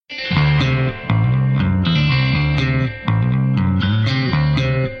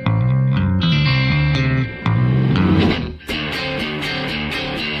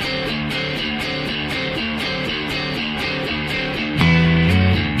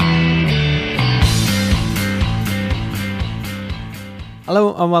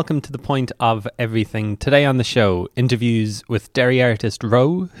Hello and welcome to The Point of Everything. Today on the show, interviews with Derry artist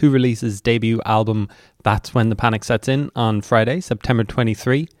Ro, who releases debut album That's When the Panic Sets In on Friday, September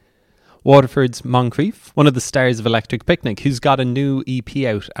 23. Waterford's Moncrieff, one of the stars of Electric Picnic, who's got a new EP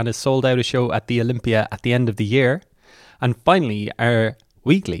out and has sold out a show at the Olympia at the end of the year. And finally, our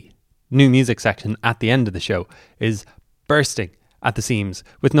weekly new music section at the end of the show is bursting at the seams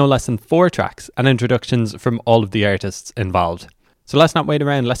with no less than 4 tracks and introductions from all of the artists involved. So let's not wait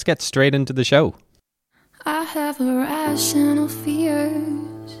around, let's get straight into the show. I have irrational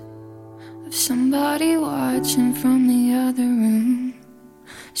fears of somebody watching from the other room,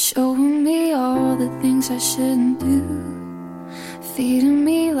 showing me all the things I shouldn't do, feeding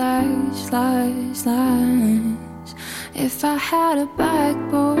me lies, lies, lies. If I had a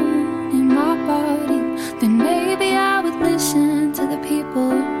backbone in my body, then maybe I would listen to the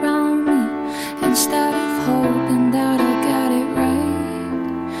people around me, instead of hoping that I got it right.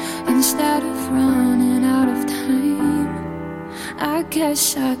 Instead of running out of time, I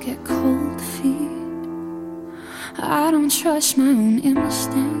guess I get cold feet. I don't trust my own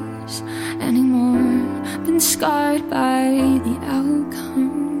instincts anymore. Been scarred by the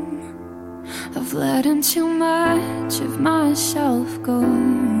outcome of letting too much of myself go.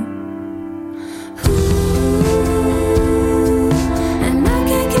 And I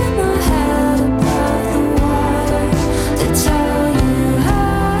can't get my head above the water to tell you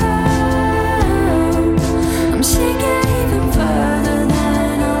how I'm sinking even further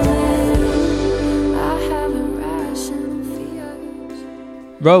than I will. I have irrational fears.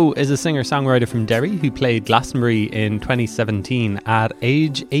 Ro is a singer-songwriter from Derry who played Glastonbury in 2017 at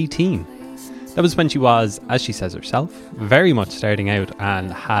age 18. That was when she was, as she says herself, very much starting out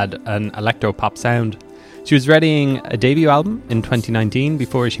and had an electro-pop sound. She was readying a debut album in 2019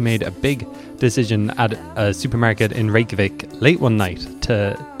 before she made a big decision at a supermarket in Reykjavik late one night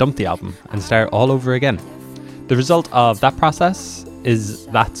to dump the album and start all over again. The result of that process is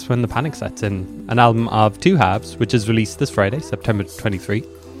That's When the Panic Sets In, an album of 2 halves, which is released this Friday, September 23.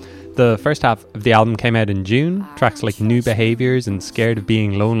 The first half of the album came out in June, tracks like New Behaviours and Scared of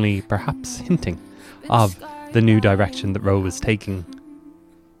Being Lonely perhaps hinting of the new direction that Ro was taking.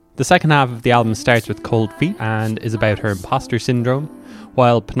 The second half of the album starts with Cold Feet and is about her imposter syndrome,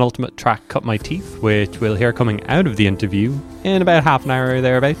 while penultimate track Cut My Teeth, which we'll hear coming out of the interview in about half an hour or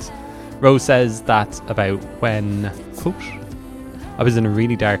thereabouts. Ro says that's about when, quote, I was in a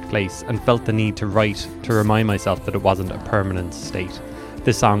really dark place and felt the need to write to remind myself that it wasn't a permanent state.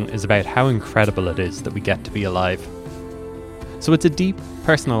 This song is about how incredible it is that we get to be alive. So it's a deep,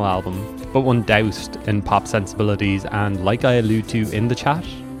 personal album, but one doused in pop sensibilities, and like I allude to in the chat,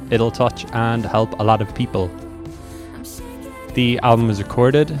 it'll touch and help a lot of people. The album was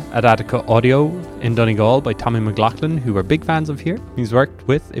recorded at Attica Audio in Donegal by Tommy McLaughlin, who we're big fans of here. He's worked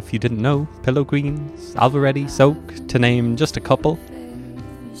with, if you didn't know, Pillow Queens, Alvaretti, Soak, to name just a couple.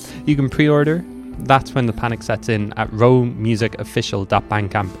 You can pre-order That's When the Panic Sets In at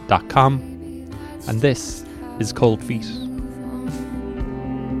romusicofficial.bandcamp.com. And this is Cold Feet.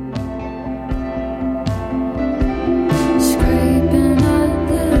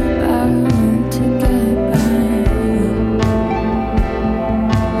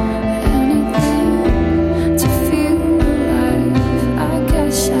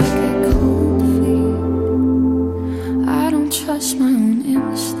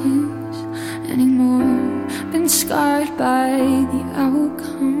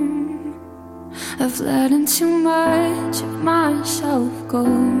 Of letting too much of myself go.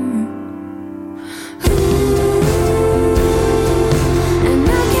 And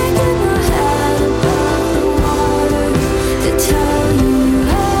I can't get my head above the water to tell you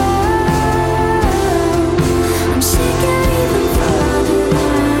how I'm sinking even further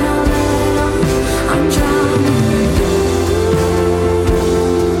than I'll let on. I'm drowning.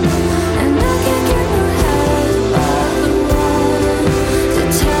 And I can't get my head above the water to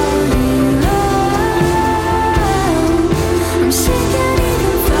tell you I'm sinking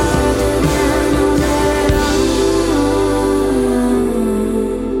even further than I'll let on.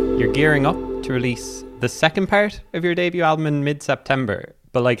 You're gearing up to release the second part of your debut album in mid-September.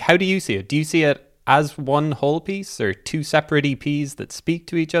 But like, how do you see it? Do you see it as one whole piece or 2 separate EPs that speak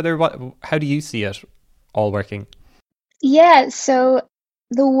to each other? How do you see it all working? Yeah, so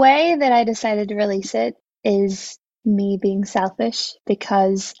the way that I decided to release it is me being selfish,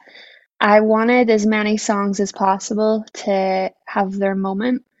 because I wanted as many songs as possible to have their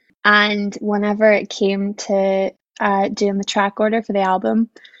moment. And whenever it came to doing the track order for the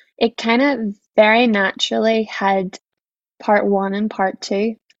album, it kind of very naturally had part 1 and part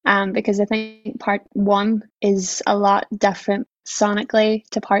 2, because I think part 1 is a lot different sonically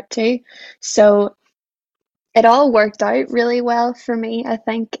to part two. So it all worked out really well for me, I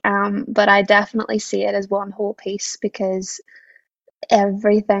think. But I definitely see it as one whole piece because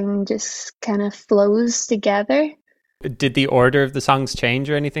everything just kind of flows together. Did the order of the songs change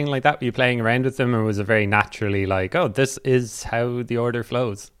or anything like that? Were you playing around with them, or was it very naturally like, oh, this is how the order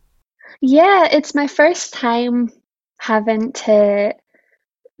flows? Yeah, it's my first time having to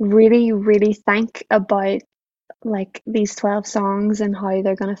really, really think about like these 12 songs and how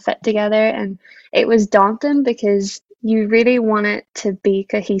they're going to fit together. And it was daunting because you really want it to be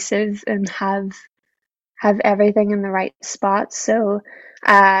cohesive and have everything in the right spot. So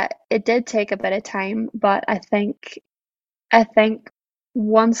it did take a bit of time, but I think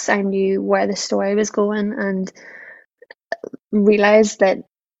once I knew where the story was going and realized that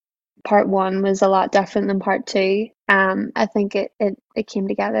part one was a lot different than part two, I think it came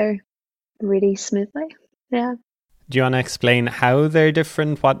together really smoothly. Yeah. Do you want to explain how they're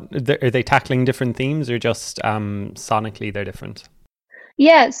different? Are they tackling different themes, or just sonically they're different?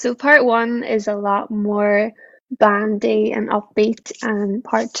 Yeah, so part one is a lot more bandy and upbeat, and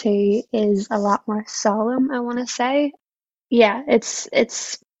part two is a lot more solemn, I want to say. Yeah, it's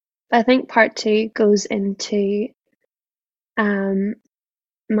I think part two goes into um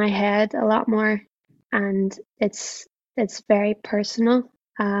my head a lot more, and it's very personal.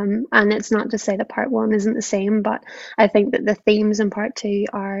 And it's not to say that part one isn't the same, but I think that the themes in part two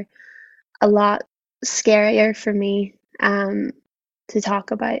are a lot scarier for me to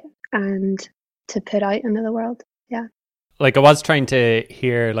talk about and to put out into the world. Yeah. Like, I was trying to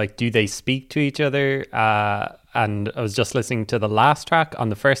hear, like, do they speak to each other? And I was just listening to the last track on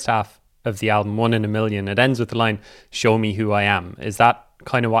the first half of the album, One in a Million. It ends with the line, "Show me who I am." Is that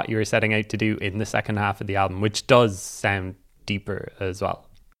kind of what you were setting out to do in the second half of the album, which does sound deeper as well?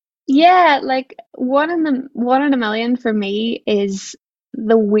 Yeah, like One in a Million for me is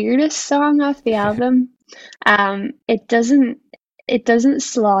the weirdest song off the album. Um, it doesn't it doesn't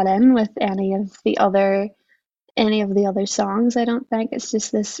slot in with any of the other songs, I don't think. It's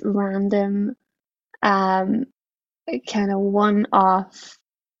just this random um kind of one-off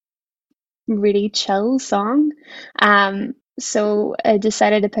really chill song. So I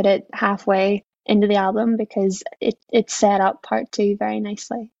decided to put it halfway into the album because it set up part two very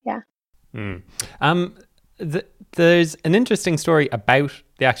nicely. Yeah. Mm. Um, there's an interesting story about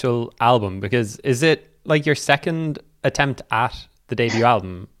the actual album, because is it like your second attempt at the debut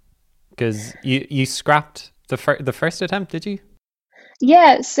album? Because you scrapped the first attempt, did you?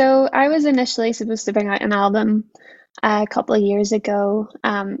 Yeah, so I was initially supposed to bring out an album a couple of years ago,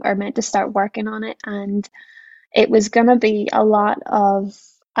 or meant to start working on it, and it was gonna be a lot of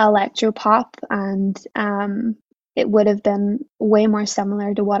electro pop, and it would have been way more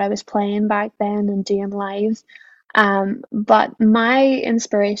similar to what I was playing back then and doing live. But my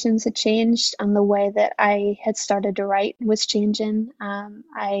inspirations had changed, and the way that I had started to write was changing.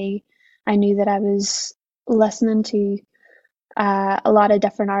 I knew that I was listening to a lot of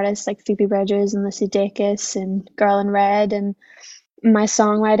different artists like Phoebe Bridgers and Lucy Dacus and Girl in Red, and my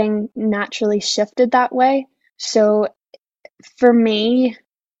songwriting naturally shifted that way. So for me,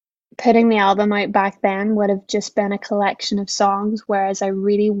 putting the album out back then would have just been a collection of songs, whereas I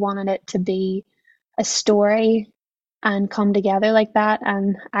really wanted it to be a story and come together like that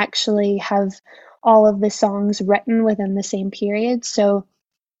and actually have all of the songs written within the same period. So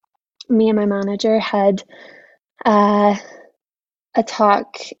me and my manager had uh, a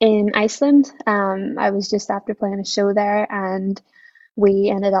talk in Iceland. I was just after playing a show there, and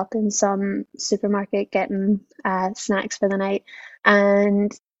we ended up in some supermarket getting snacks for the night,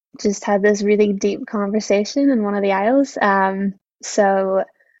 and just had this really deep conversation in one of the aisles. So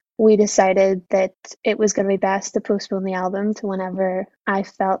we decided that it was going to be best to postpone the album to whenever I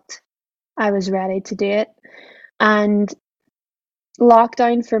felt I was ready to do it. And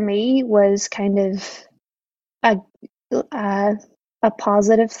lockdown for me was kind of a a, a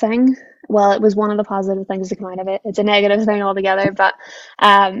positive thing. Well, it was one of the positive things to come out of it. It's a negative thing altogether, but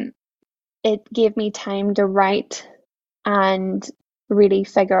um, it gave me time to write and really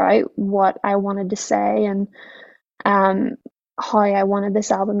figure out what I wanted to say and um, how I wanted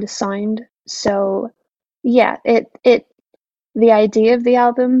this album to sound. So yeah, the idea of the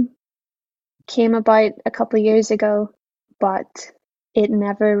album came about a couple of years ago, but it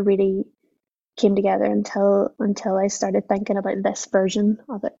never really came together until I started thinking about this version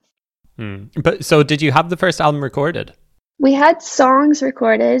of it. But so, did you have the first album recorded? We had songs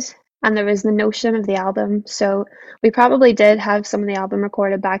recorded, and there was the notion of the album, so we probably did have some of the album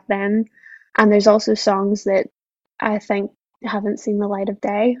recorded back then. And there's also songs that I think haven't seen the light of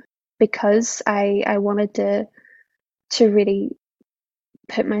day because I wanted to really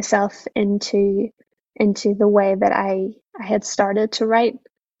put myself into the way that I had started to write.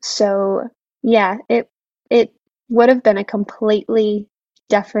 So yeah, it would have been a completely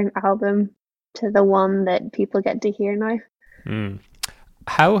different album to the one that people get to hear now. Mm.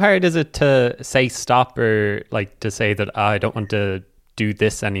 How hard is it to say stop, or like to say that I don't want to do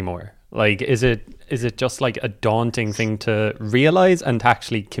this anymore? Like, is it just like a daunting thing to realize and to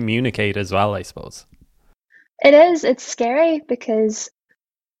actually communicate as well, I suppose? It is. It's scary because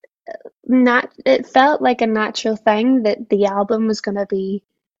it felt like a natural thing that the album was going to be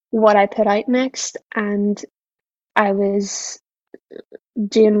what I put out next, and I was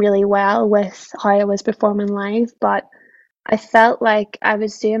doing really well with how I was performing live, but I felt like I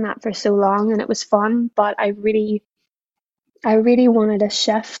was doing that for so long and it was fun, but I really wanted a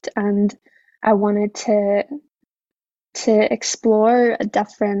shift, and I wanted to explore a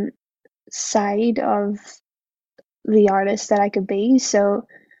different side of the artist that I could be. So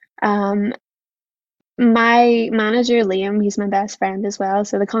um my manager Liam, he's my best friend as well,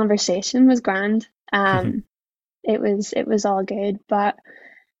 so the conversation was grand. It was all good, but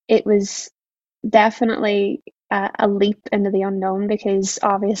it was definitely a leap into the unknown because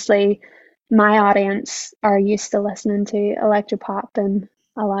obviously my audience are used to listening to electropop and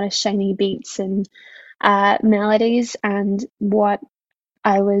a lot of shiny beats and melodies, and what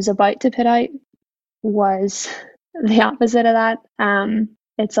I was about to put out was the opposite of that.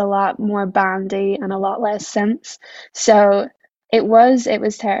 It's a lot more bandy and a lot less synths. So it was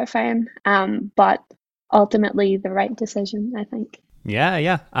terrifying, but ultimately the right decision, I think. Yeah,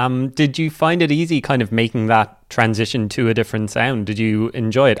 yeah. Did you find it easy kind of making that transition to a different sound? Did you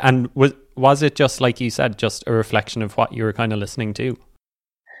enjoy it? And was it just like you said, just a reflection of what you were kind of listening to?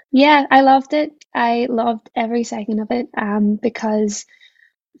 Yeah, I loved it. I loved every second of it, because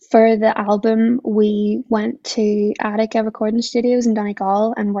for the album, we went to Attica Recording Studios in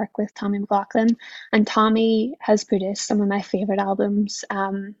Donegal and worked with Tommy McLaughlin. And Tommy has produced some of my favorite albums.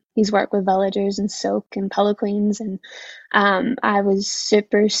 He's worked with Villagers and Soak and Pillow Queens, and I was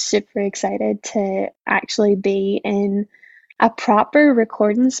super, super excited to actually be in a proper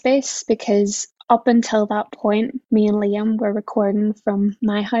recording space because up until that point, me and Liam were recording from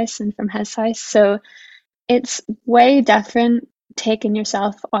my house and from his house. So it's way different taking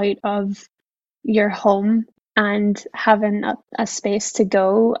yourself out of your home and having a space to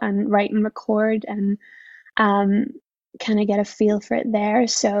go and write and record and um, kind of get a feel for it there.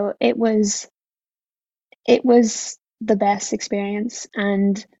 So it was the best experience,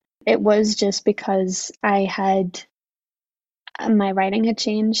 and it was just because I had my writing had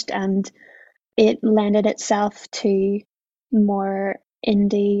changed and it lended itself to more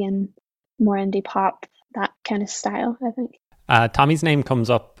indie and more indie pop, that kind of style, I think. Tommy's name comes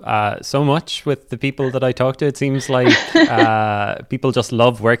up so much with the people that I talk to. It seems like people just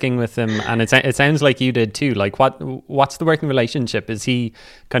love working with him, and it sounds like you did too. Like, what's the working relationship? Is he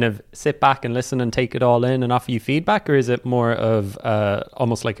kind of sit back and listen and take it all in and offer you feedback, or is it more of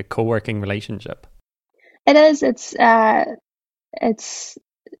almost like a co-working relationship? It is. It's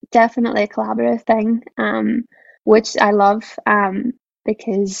definitely a collaborative thing, which I love,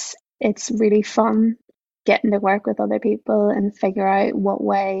 because it's really fun getting to work with other people and figure out what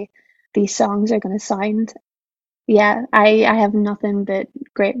way these songs are going to sound. Yeah, I have nothing but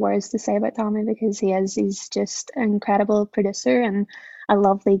great words to say about Tommy because he's just an incredible producer and a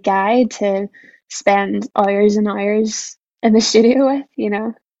lovely guy to spend hours and hours in the studio with.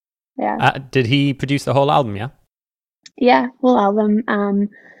 Yeah. Did he produce the whole album? Yeah. Yeah, whole album.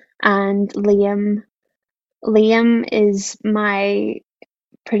 And Liam is my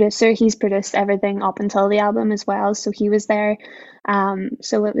producer. He's produced everything up until the album as well, so he was there.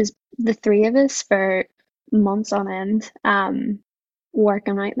 So it was the three of us for months on end,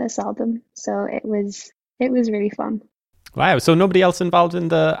 working out this album. So it was really fun. Wow. So nobody else involved in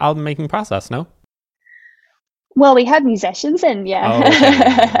the album making process, no? Well, we had musicians in, Oh, okay.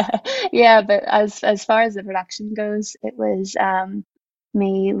 yeah. Yeah, but as far as the production goes, it was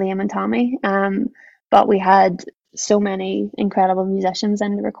me, Liam, and Tommy. But we had so many incredible musicians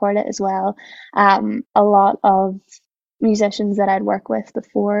in to record it as well. A lot of musicians that I'd worked with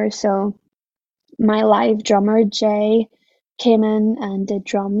before. So my live drummer, Jay, came in and did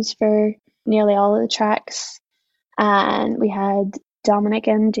drums for nearly all of the tracks. And we had Dominic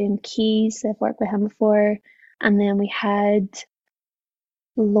in doing keys. I've worked with him before. And then we had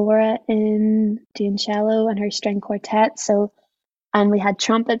Laura in doing cello and her string quartet. So, and we had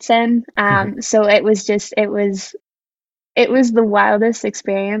trumpets in. So it was the wildest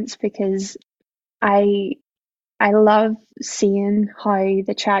experience because I I love seeing how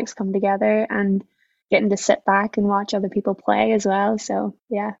the tracks come together and getting to sit back and watch other people play as well. So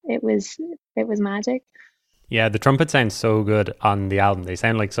yeah, it was magic. Yeah, the trumpet sounds so good on the album. They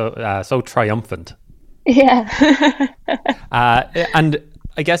sound like so triumphant. Yeah. And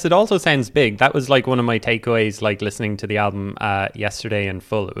I guess it also sounds big. That was like one of my takeaways, like listening to the album yesterday in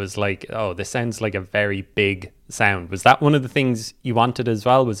full. It was like, oh, this sounds like a very big sound. Was that one of the things you wanted as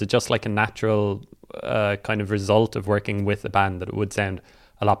well? Was it just like a natural kind of result of working with a band that it would sound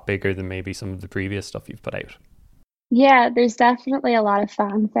a lot bigger than maybe some of the previous stuff you've put out? Yeah, there's definitely a lot of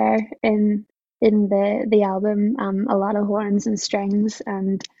fanfare in the album, a lot of horns and strings,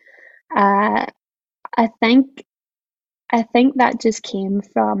 and uh, I think I think that just came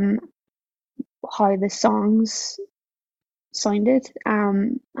from how the songs sounded,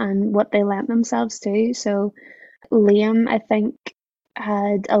 and what they lent themselves to. So Liam, I think,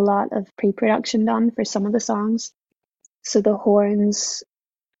 had a lot of pre-production done for some of the songs, so the horns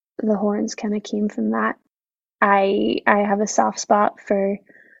kind of came from that. I have a soft spot for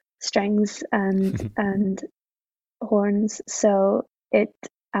strings and horns, so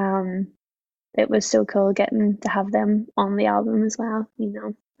um it was so cool getting to have them on the album as well, you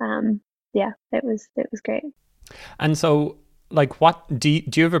know. Yeah, it was great. And so, like, what do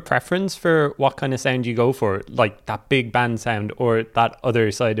you have a preference for what kind of sound you go for, like that big band sound or that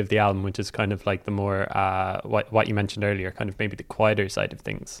other side of the album, which is kind of like the more what you mentioned earlier, kind of maybe the quieter side of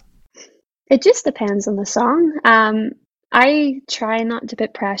things? It just depends on the song. I try not to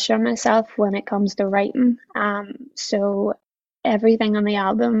put pressure on myself when it comes to writing. So everything on the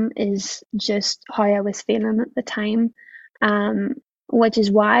album is just how I was feeling at the time, um, which is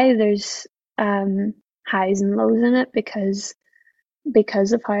why there's highs and lows in it because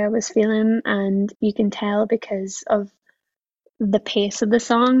of how I was feeling, and you can tell because of the pace of the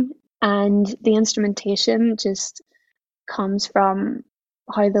song, and the instrumentation just comes from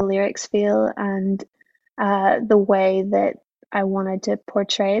how the lyrics feel, and the way that I wanted to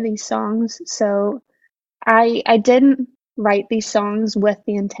portray these songs. So I didn't write these songs with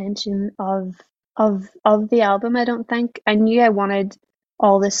the intention of the album. I don't think. I knew I wanted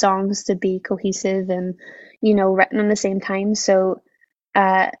all the songs to be cohesive and, written in the same time. So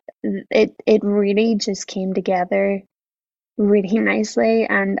uh, it really just came together really nicely,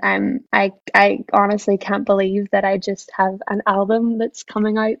 and I honestly can't believe that I just have an album that's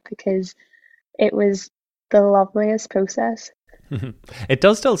coming out, because it was the loveliest process. It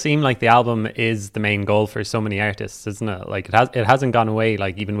does still seem like the album is the main goal for so many artists, isn't it? Like it hasn't gone away,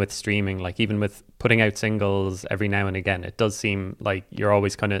 like even with streaming, like even with putting out singles every now and again. It does seem like you're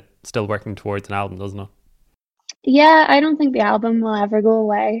always kind of still working towards an album, doesn't it? Yeah, I don't think the album will ever go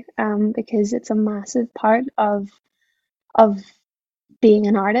away, because it's a massive part of being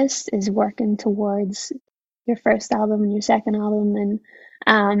an artist, is working towards your first album and your second album,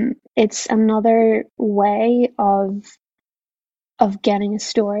 and it's another way of getting a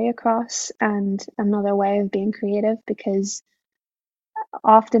story across, and another way of being creative, because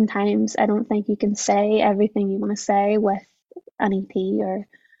oftentimes I don't think you can say everything you want to say with an EP or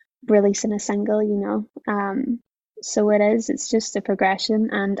releasing a single, so it's just a progression,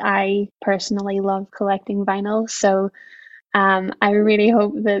 and I personally love collecting vinyl, so I really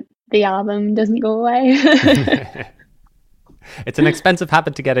hope that the album doesn't go away. It's an expensive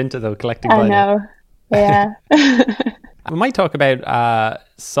habit to get into, though, collecting I vinyl. know, yeah. We might talk about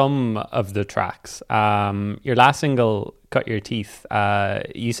some of the tracks. Your last single, Cut Your Teeth,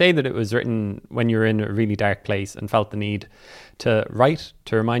 you say that it was written when you were in a really dark place and felt the need to write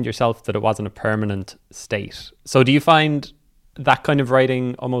to remind yourself that it wasn't a permanent state. So do you find that kind of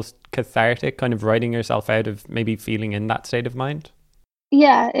writing almost cathartic, kind of writing yourself out of maybe feeling in that state of mind?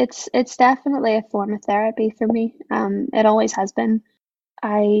 Yeah, it's definitely a form of therapy for me. It always has been.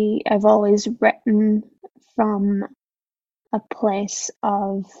 I've always written from a place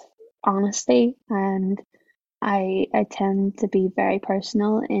of honesty, and I tend to be very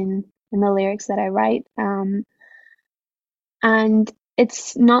personal in the lyrics that I write. And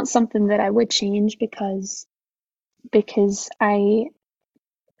it's not something that I would change, because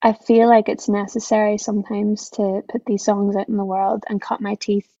I feel like it's necessary sometimes to put these songs out in the world, and Cut My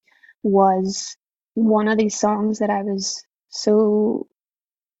Teeth was one of these songs that I was so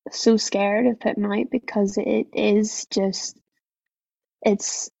scared of putting out, because it is just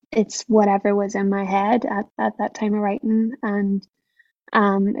it's whatever was in my head at that time of writing, and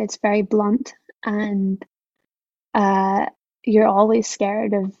it's very blunt, and uh you're always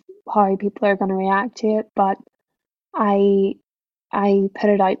scared of how people are going to react to it, but I I put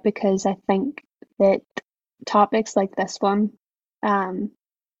it out because I think that topics like this one, um,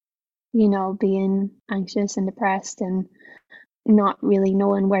 being anxious and depressed and not really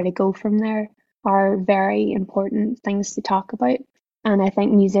knowing where to go from there, are very important things to talk about. And I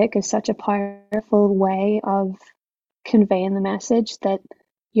think music is such a powerful way of conveying the message that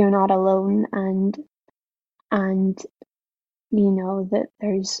you're not alone, and you know that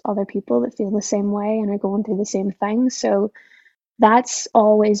there's other people that feel the same way and are going through the same thing. So that's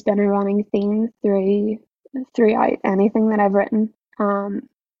always been a running theme throughout anything that I've written.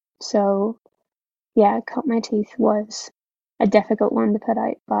 So yeah, Cut My Teeth was a difficult one to put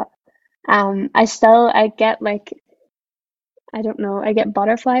out, but I get like, I don't know, I get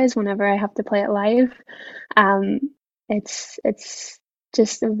butterflies whenever I have to play it live. Um, it's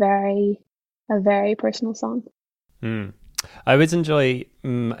just a very personal song. Mm. I always enjoy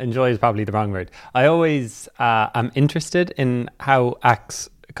is probably the wrong word. I always am interested in how acts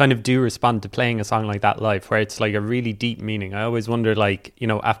kind of do respond to playing a song like that live, where it's like a really deep meaning. I always wonder, like, you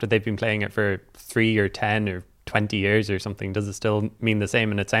know, after they've been playing it for 3 or 10 or 20 years or something, does it still mean the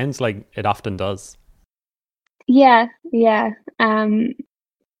same? And it sounds like it often does. Yeah, yeah.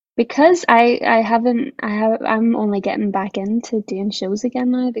 Because I'm only getting back into doing shows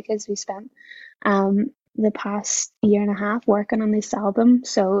again now because we spent the past year and a half working on this album.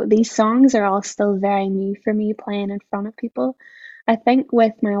 So these songs are all still very new for me playing in front of people. I think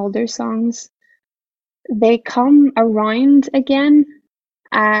with my older songs, they come around again.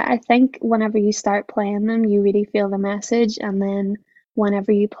 I think whenever you start playing them, you really feel the message, and then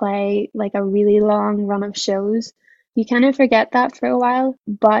whenever you play like a really long run of shows, you kind of forget that for a while.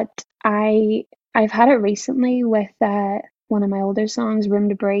 But I've had it recently with one of my older songs, Room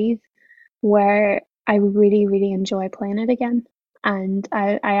to Breathe, where I really, really enjoy playing it again. And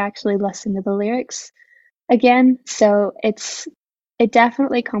I actually listen to the lyrics again. So it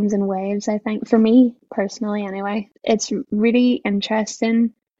definitely comes in waves, I think, for me personally anyway. It's really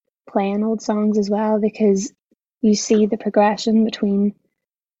interesting playing old songs as well because you see the progression between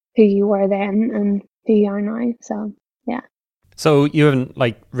who you were then and who you are now. So yeah. So you haven't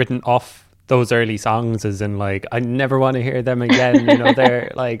like written off those early songs as in like, I never want to hear them again, you know,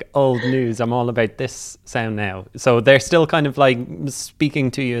 they're like old news, I'm all about this sound now. So they're still kind of like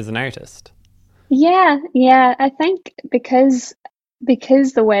speaking to you as an artist. Yeah, yeah. I think because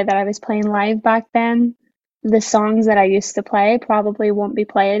the way that I was playing live back then, the songs that I used to play probably won't be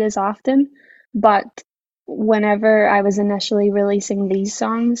played as often. But whenever I was initially releasing these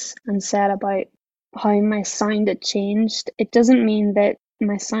songs and said about how my sound had changed, it doesn't mean that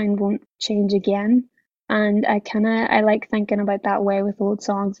my sound won't change again. And I like thinking about that way with old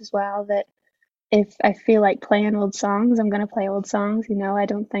songs as well, that if I feel like playing old songs, I'm gonna play old songs. You know, I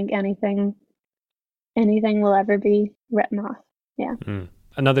don't think anything will ever be written off. Yeah. Mm.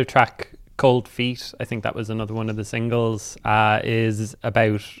 Another track, Cold Feet, I think that was another one of the singles, is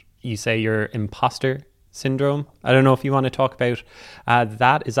about, you say, your imposter syndrome. I don't know if you want to talk about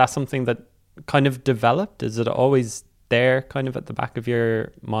that. Is that something that kind of developed? Is it always there kind of at the back of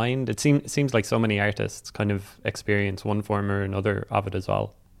your mind? It seems like so many artists kind of experience one form or another of it as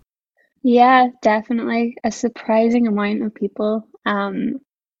well. Yeah, definitely. A surprising amount of people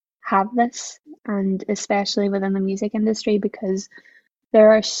have this, and especially within the music industry, because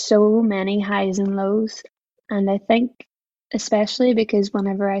there are so many highs and lows. And I think, especially because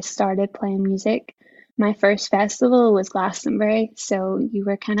whenever I started playing music, my first festival was Glastonbury. So you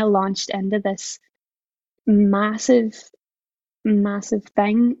were kind of launched into this massive, massive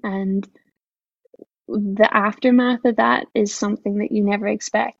thing. And the aftermath of that is something that you never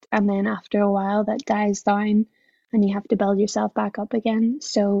expect. And then after a while, that dies down and you have to build yourself back up again.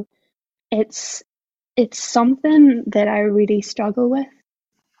 So it's it's something that I really struggle with.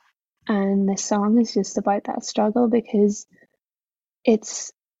 And the song is just about that struggle because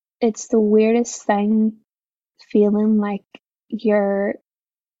it's it's the weirdest thing feeling like you're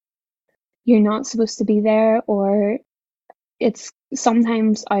you're not supposed to be there, or it's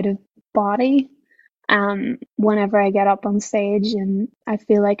sometimes out of body. Whenever I get up on stage and I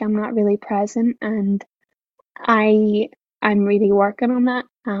feel like I'm not really present, and I I'm really working on that.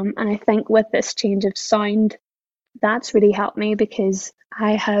 And I think with this change of sound, that's really helped me because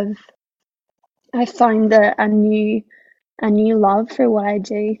I found a new love for what I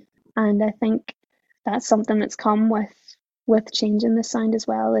do, and I think that's something that's come with changing the sound as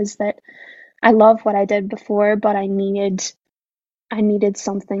well, is that I love what I did before, but I needed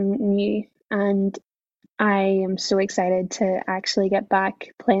something new, and I am so excited to actually get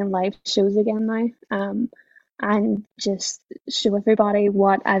back playing live shows again now, and just show everybody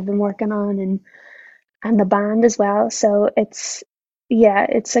what I've been working on, and the band as well. So yeah,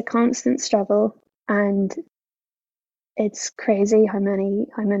 it's a constant struggle, and it's crazy how many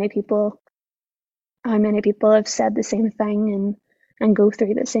people have said the same thing and go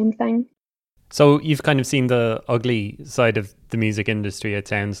through the same thing. So you've kind of seen the ugly side of the music industry, it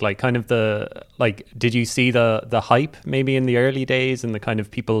sounds like. Kind of did you see the hype maybe in the early days and the kind of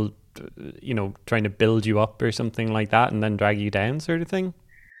people, trying to build you up or something like that and then drag you down sort of thing?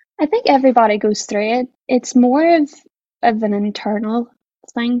 I think everybody goes through it. It's more of an internal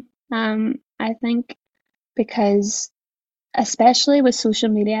thing, I think, because especially with social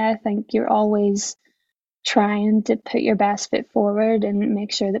media, I think you're always trying to put your best foot forward and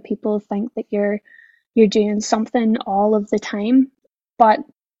make sure that people think that you're doing something all of the time. But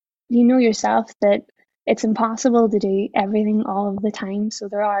you know yourself that it's impossible to do everything all of the time. So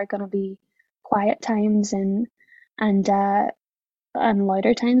there are going to be quiet times and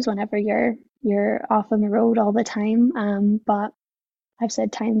louder times whenever you're off on the road all the time. But I've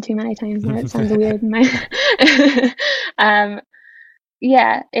said time too many times now. It sounds weird in my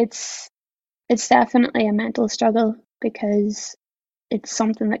yeah, it's definitely a mental struggle because it's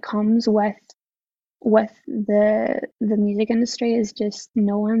something that comes with the music industry, is just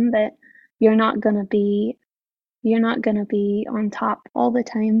knowing that you're not gonna be on top all the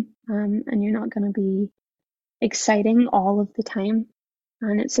time, and you're not gonna be exciting all of the time.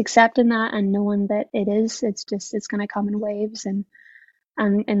 And it's accepting that and knowing that it's gonna come in waves, and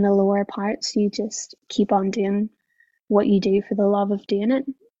in the lower parts you just keep on doing what you do for the love of doing it.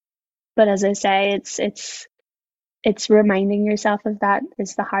 But as I say, it's reminding yourself of that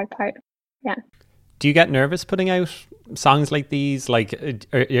is the hard part. Yeah. Do you get nervous putting out songs like these? Like,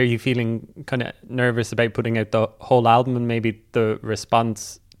 are you feeling kind of nervous about putting out the whole album and maybe the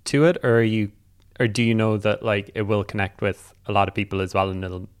response to it, or do you know that like it will connect with a lot of people as well, and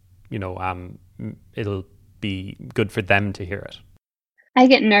it'll be good for them to hear it? I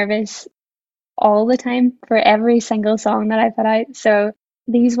get nervous all the time for every single song that I put out. So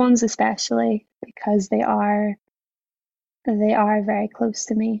these ones especially, because they are very close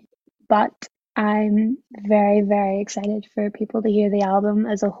to me. But I'm very, very excited for people to hear the album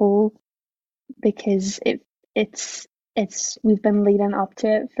as a whole, because it's we've been leading up to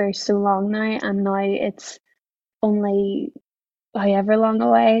it for so long now, and now it's only however long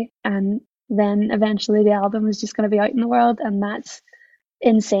away, and then eventually the album is just going to be out in the world, and that's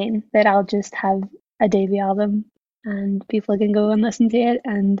insane that I'll just have a debut album and people can go and listen to it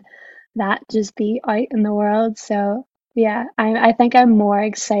and that just be out in the world. So yeah, I think I'm more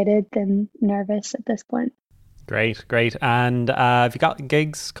excited than nervous at this point. Great. And have you got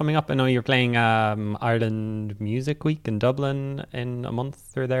gigs coming up? I know you're playing Ireland Music Week in Dublin in a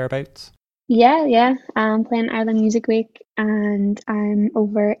month or thereabouts. Yeah. I'm playing Ireland Music Week, and I'm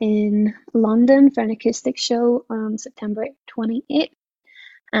over in London for an acoustic show on September 28th.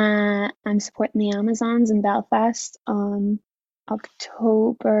 I'm supporting the Amazons in Belfast on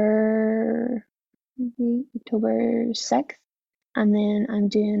October 6th, and then I'm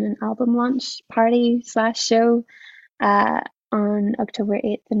doing an album launch party / show on October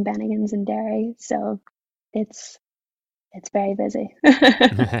 8th in Bennigan's in Derry. So it's very busy.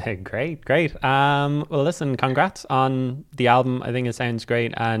 Great. Well, listen, congrats on the album. I think it sounds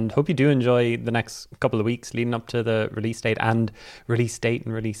great, and hope you do enjoy the next couple of weeks leading up to the release date and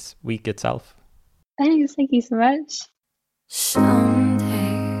release week itself. Thanks. Thank you so much. Someday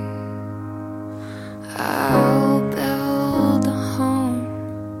I'll build a home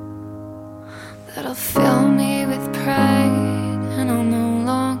that'll fill me with pride, and I'll no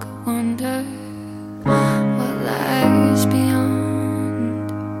longer wonder what lies beyond.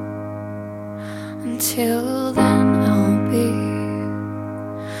 Until then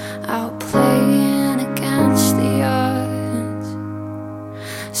I'll playing against the odds,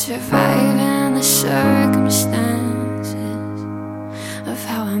 surviving the circumstances of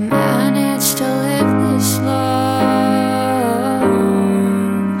how I managed to live this long.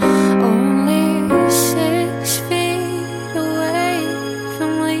 Only 6 feet away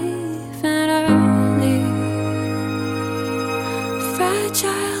from leaving early.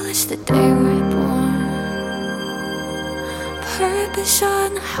 Fragile as the day we're born, purpose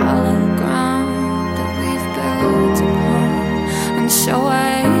on the hollow ground that we've built upon. And so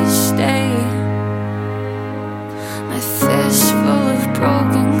I stay, my fist full of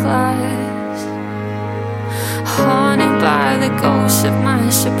broken glass, haunted by the ghosts of my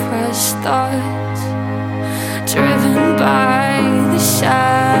suppressed thoughts, driven by the sound.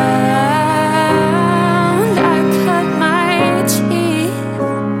 I cut my teeth,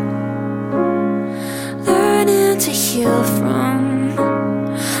 learning to heal from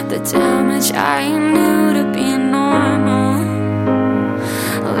the damage I knew to be normal.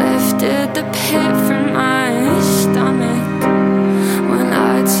 Lifted the pit from my stomach when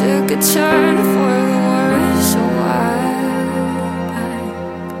I took a turn for the worse a while back.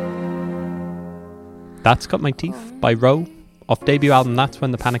 That's Cut My Teeth by Roe, off debut album That's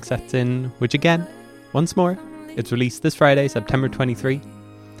When the Panic Sets In, which again, once more, it's released this Friday, September 23.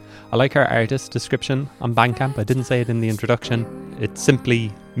 I like her artist description on Bandcamp. I didn't say it in the introduction. It's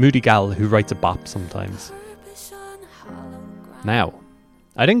simply moody gal who writes a bop sometimes. Now,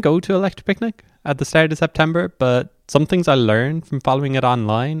 I didn't go to Electric Picnic at the start of September, but some things I learned from following it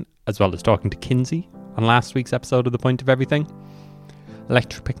online, as well as talking to Kinsey on last week's episode of The Point of Everything.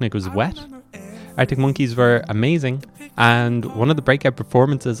 Electric Picnic was wet. Arctic Monkeys were amazing, and one of the breakout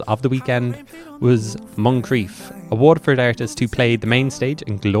performances of the weekend was Moncrieff, a Waterford artist who played the main stage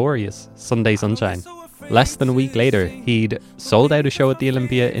in glorious Sunday Sunshine. Less than a week later, he'd sold out a show at the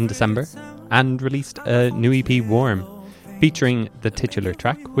Olympia in December and released a new EP, Warm, featuring the titular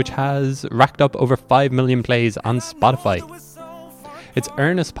track, which has racked up over 5 million plays on Spotify. It's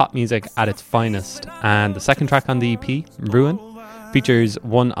earnest pop music at its finest, and the second track on the EP, Ruin, features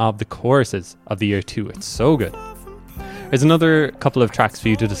one of the choruses of the year too. It's so good. There's another couple of tracks for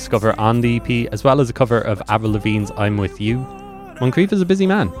you to discover on the EP, as well as a cover of Avril Lavigne's I'm With You. Moncrieff is a busy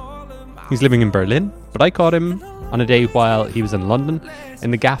man. He's living in Berlin, but I caught him on a day while he was in London,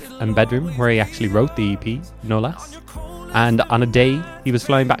 in the gaff and bedroom where he actually wrote the EP, no less. And on a day he was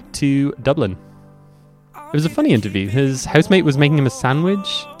flying back to Dublin. It was a funny interview. His housemate was making him a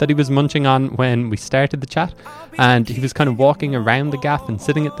sandwich that he was munching on when we started the chat, and he was kind of walking around the gaff and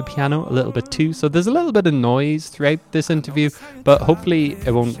sitting at the piano a little bit too. So there's a little bit of noise throughout this interview, but hopefully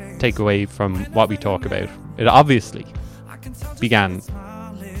it won't take away from what we talk about. It obviously began,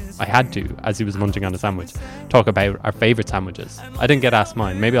 I had to, as he was munching on a sandwich, talk about our favourite sandwiches. I didn't get asked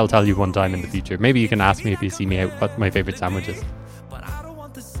mine. Maybe I'll tell you one time in the future. Maybe you can ask me if you see me out what my favourite sandwich is.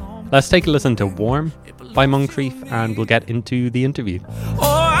 Let's take a listen to Warm by Moncrieff and we'll get into the interview.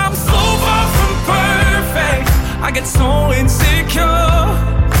 Oh, I'm so far from perfect. I get so insecure.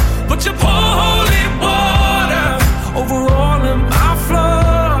 But you pour holy water over all of my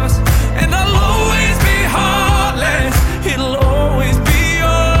flaws. And I'll always be heartless. It'll always be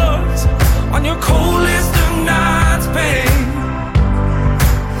yours. On your coldest of nights, babe,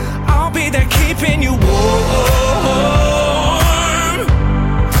 I'll be there keeping you warm.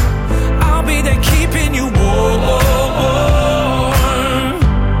 Keeping you warm.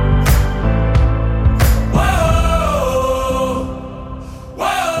 Whoa, whoa,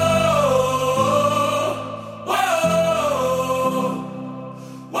 whoa,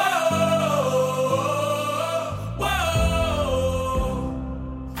 whoa.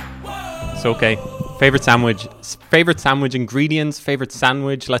 So okay, favorite sandwich ingredients, favorite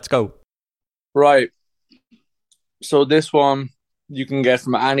sandwich, let's go. Right. So this one you can get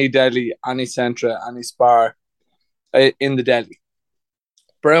from any deli, any Centra, any Spar in the deli.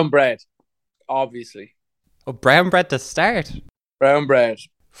 Brown bread, obviously. Oh, brown bread to start. Brown bread.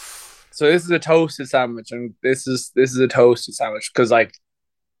 So this is a toasted sandwich, and this is a toasted sandwich because, like,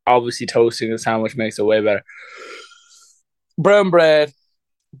 obviously toasting a sandwich makes it way better. Brown bread,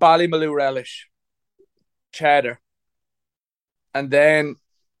 Ballymaloe relish, cheddar, and then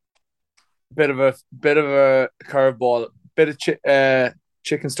bit of a curveball. Bit of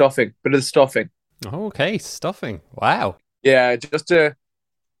chicken stuffing, bit of stuffing. Okay, stuffing. Wow. Yeah, just the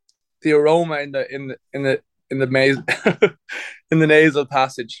aroma in the maze in the nasal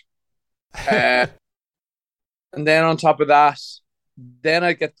passage. And then on top of that, then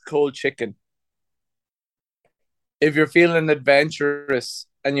I get the cold chicken. If you're feeling adventurous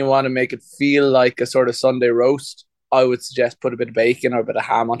and you want to make it feel like a sort of Sunday roast, I would suggest put a bit of bacon or a bit of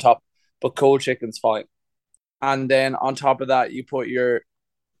ham on top, but cold chicken's fine. And then on top of that, you put your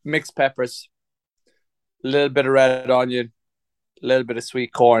mixed peppers, a little bit of red onion, a little bit of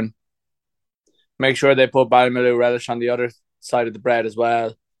sweet corn. Make sure they put Ballymaloe relish on the other side of the bread as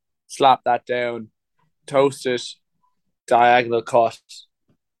well. Slap that down, toast it, diagonal cut.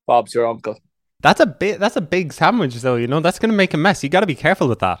 Bob's your uncle. That's a big sandwich though, you know. That's going to make a mess. You got to be careful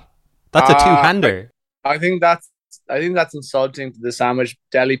with that. That's a two-hander. I think that's insulting to the sandwich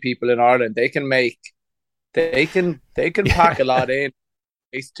deli people in Ireland. They can pack a lot in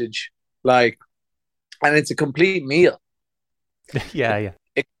wastage, like, and it's a complete meal. Yeah.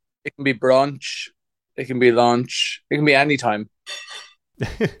 It can be brunch, it can be lunch, it can be any time.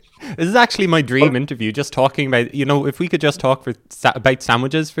 This is actually my dream interview. Just talking about, you know, if we could just talk about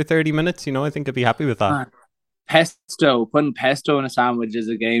sandwiches for 30 minutes, you know, I think I'd be happy with that. Putting pesto in a sandwich is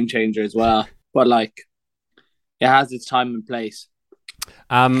a game changer as well. But like, it has its time and place.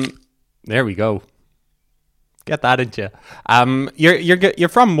 There we go. Get that into you. You're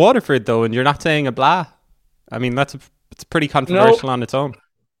from Waterford though, and you're not saying a blah. I mean, it's pretty controversial on its own.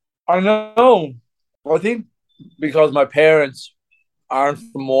 I know. I think because my parents aren't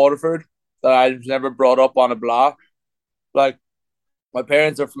from Waterford, that I was never brought up on a block. Like, my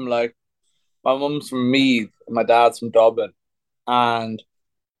parents are from like, my mum's from Meath and my dad's from Dublin. And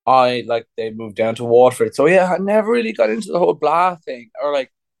they moved down to Waterford. So yeah, I never really got into the whole blah thing, or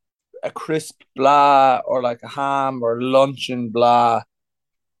like a crisp blah, or like a ham or luncheon blah.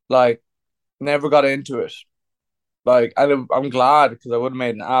 Like, never got into it. Like, and I'm glad, because I would have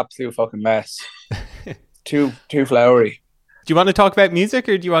made an absolute fucking mess. Too flowery. Do you want to talk about music,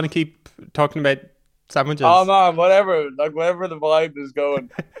 or do you want to keep talking about sandwiches? Oh man, whatever. Like, wherever the vibe is going.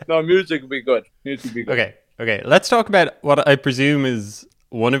 No, music would be good. Music would be good. Okay. Let's talk about what I presume is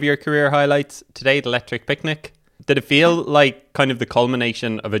one of your career highlights today, the Electric Picnic. Did it feel like kind of the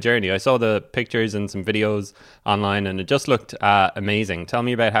culmination of a journey? I saw the pictures and some videos online, and it just looked amazing. Tell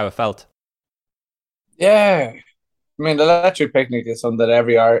me about how it felt. Yeah. I mean, the Electric Picnic is something that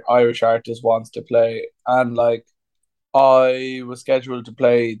every Irish artist wants to play. And like, I was scheduled to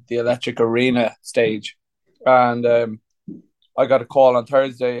play the Electric Arena stage. And I got a call on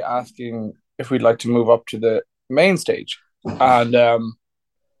Thursday asking if we'd like to move up to the main stage. And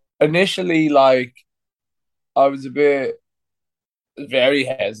initially, like, I was very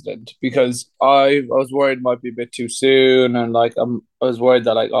hesitant, because I was worried it might be a bit too soon, and like I was worried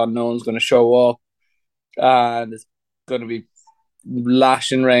that like, oh, no one's going to show up, and it's going to be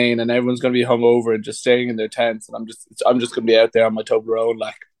lashing rain, and everyone's going to be hungover and just staying in their tents, and I'm just going to be out there on my Toblerone,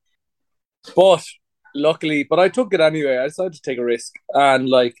 like. But luckily, I took it anyway. I decided to take a risk, and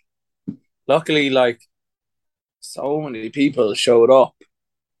like, luckily, like, so many people showed up.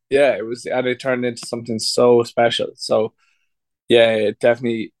 Yeah, it turned into something so special. So yeah, it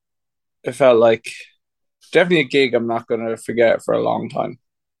felt like definitely a gig I'm not going to forget for a long time.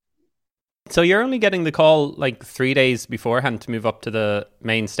 So you're only getting the call like 3 days beforehand to move up to the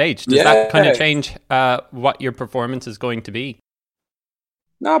main stage. Does that kind of change what your performance is going to be?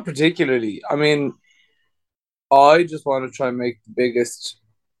 Not particularly. I mean, I just want to try and make the biggest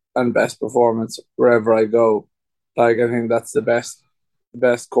and best performance wherever I go. Like, I think that's the best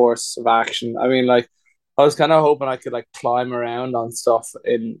course of action. I mean, like, I was kind of hoping I could like climb around on stuff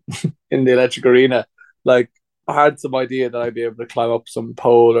in in the Electric Arena. Like, I had some idea that I'd be able to climb up some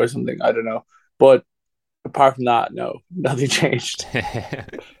pole or something. I don't know, but apart from that, no, nothing changed.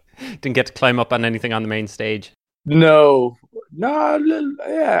 Didn't get to climb up on anything on the main stage. No,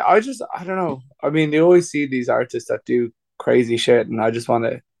 yeah. I don't know. I mean, you always see these artists that do crazy shit, and I just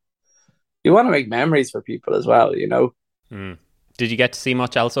you want to make memories for people as well, you know. Mm. Did you get to see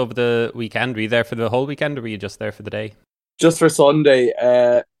much else over the weekend? Were you there for the whole weekend, or were you just there for the day? Just for Sunday.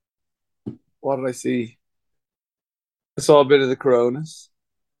 What did I see? I saw a bit of the Coronas.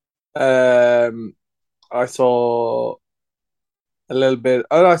 I saw a little bit.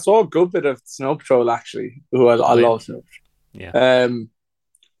 Oh, I saw a good bit of Snow Patrol, actually. Who I love Snow Patrol. Yeah.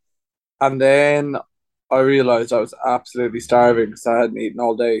 And then I realized I was absolutely starving because I hadn't eaten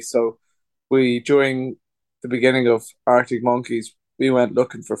all day. So during the beginning of Arctic Monkeys, we went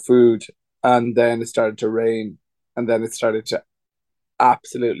looking for food, and then it started to rain, and then it started to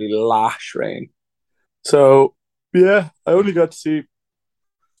absolutely lash rain. So yeah, I only got to see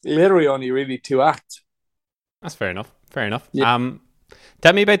literally only really 2 acts. That's fair enough. Fair enough. Yeah.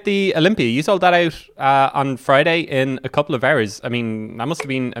 Tell me about the Olympia. You sold that out on Friday in a couple of hours. I mean, that must have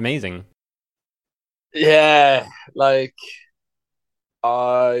been amazing. Yeah, like,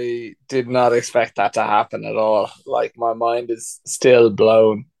 I did not expect that to happen at all. Like, my mind is still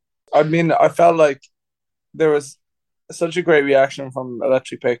blown. I mean, I felt like there was such a great reaction from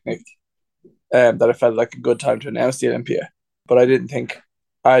Electric Picnic, that I felt like a good time to announce the Olympia. But I didn't think,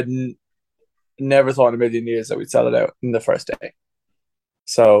 never thought in a million years that we'd sell it out in the first day.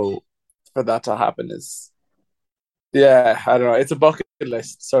 So for that to happen is, yeah, I don't know. It's a bucket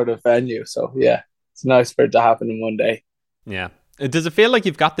list sort of venue. So yeah, it's nice for it to happen in one day. Yeah. Does it feel like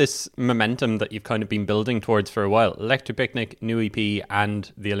you've got this momentum that you've kind of been building towards for a while? Electric Picnic, new EP,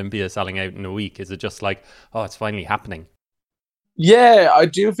 and the Olympia selling out in a week. Is it just like, oh, it's finally happening? Yeah, I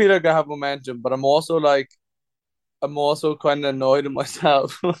do feel like I have momentum, but I'm also kind of annoyed at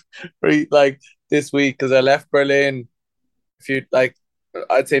myself for like this week, because I left Berlin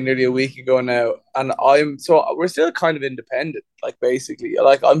I'd say nearly a week ago now, and we're still kind of independent, like, basically,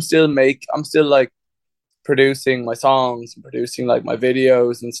 like, I'm still like producing my songs and producing like my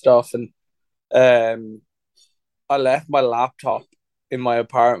videos and stuff, and I left my laptop in my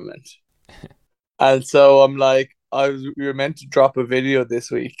apartment, and so I'm like, we were meant to drop a video this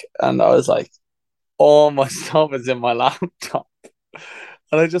week, and I was like, all my stuff is in my laptop,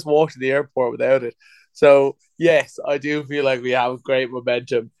 and I just walked to the airport without it. So yes, I do feel like we have great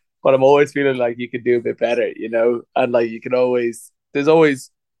momentum, but I'm always feeling like you could do a bit better, you know, and like there's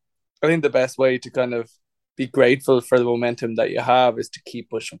always I think the best way to kind of be grateful for the momentum that you have is to keep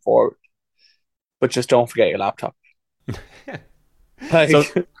pushing forward, but just don't forget your laptop. Like,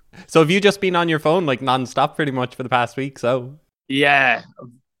 so have you just been on your phone like non-stop pretty much for the past week? So yeah,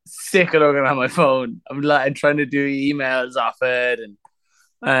 I'm sick of looking at my phone. I'm trying to do emails off it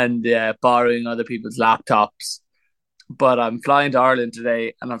and borrowing other people's laptops. But I'm flying to Ireland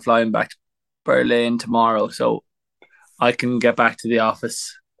today, and I'm flying back to Berlin tomorrow, so I can get back to the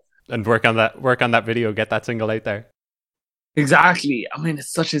office and work on that video, get that single out there. Exactly. I mean,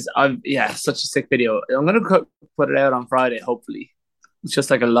 it's such a sick video. I'm gonna put it out on Friday, hopefully. It's just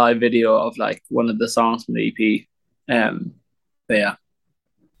like a live video of like one of the songs from the EP. But yeah.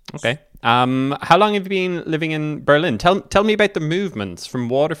 Okay. How long have you been living in Berlin? Tell me about the movements from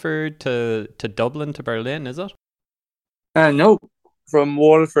Waterford to Dublin to Berlin. Is it? No, from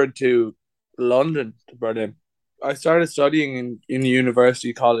Waterford to London to Berlin. I started studying in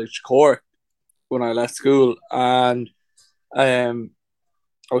University College Cork when I left school, and I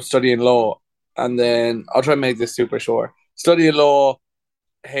was studying law, and then I'll try and make this super short. Studying law,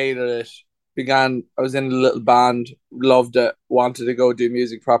 hated it. I was in a little band, loved it, wanted to go do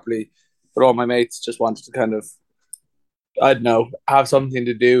music properly, but all my mates just wanted to kind of, I don't know, have something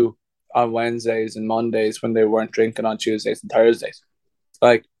to do on Wednesdays and Mondays when they weren't drinking on Tuesdays and Thursdays.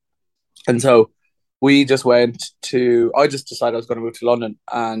 And so I just decided I was going to move to London,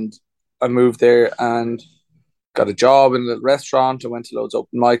 and I moved there and got a job in a restaurant. I went to loads of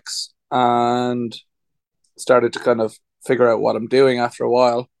open mics and started to kind of figure out what I'm doing after a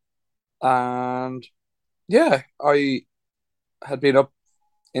while. And yeah, I had been up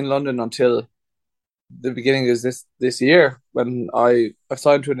in London until the beginning of this year when I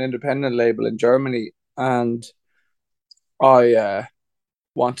signed to an independent label in Germany, and I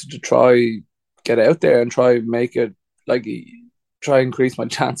wanted to try get out there and try increase my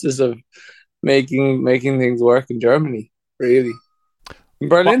chances of making things work in Germany. Really,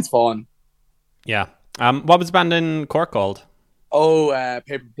 Berlin's fun. Yeah. What was the band in Cork called?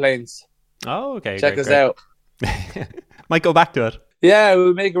 Paper Planes. Oh, okay. Check us out. Might go back to it. Yeah,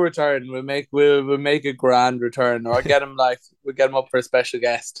 we'll make a return. We'll make a grand return, or we'll get them up for a special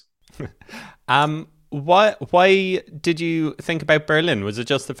guest. Why did you think about Berlin? Was it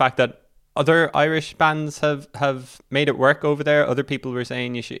just the fact that other Irish bands have made it work over there? Other people were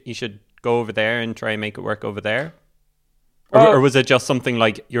saying you should go over there and try and make it work over there? Or was it just something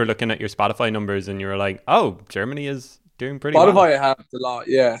like you're looking at your Spotify numbers and you're like, oh, Germany is doing pretty well? Spotify helped a lot.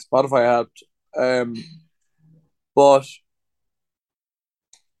 Yeah, Spotify helped. But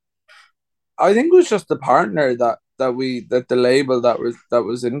I think it was just the partner that the label that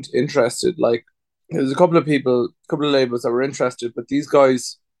was interested. Like, there was a couple of labels that were interested, but these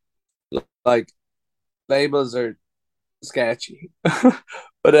guys, like, labels are sketchy.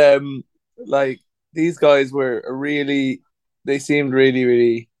 But like, these guys they seemed really,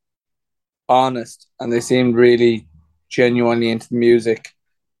 really honest, and they seemed really genuinely into the music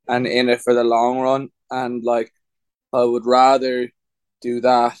and in it for the long run. And like, I would rather do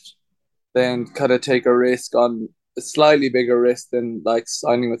that than kind of take a slightly bigger risk than like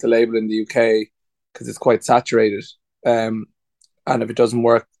signing with a label in the UK, because it's quite saturated. And if it doesn't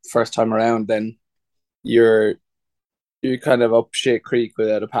work first time around, then you're kind of up shit creek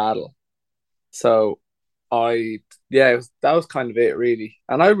without a paddle. So that was kind of it, really.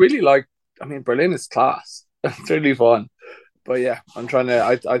 And I really Berlin is class. It's really fun. But yeah,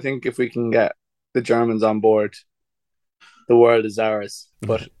 I think if we can get the Germans on board, the world is ours,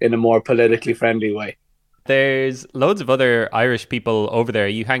 but in a more politically friendly way. There's loads of other Irish people over there. Are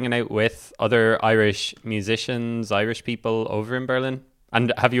you hanging out with other Irish musicians, Irish people over in Berlin?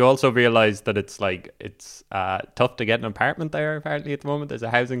 And have you also realised that it's tough to get an apartment there, apparently, at the moment? There's a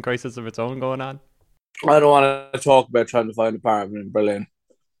housing crisis of its own going on. I don't want to talk about trying to find an apartment in Berlin.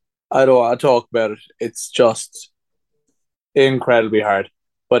 I don't want to talk about it. It's just incredibly hard.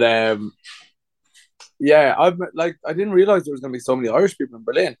 But yeah, I didn't realise there was going to be so many Irish people in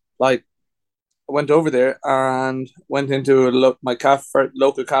Berlin. Like, I went over there and went into my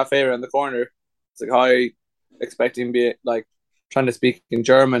local cafe around the corner. It's like, hi, expecting to be like trying to speak in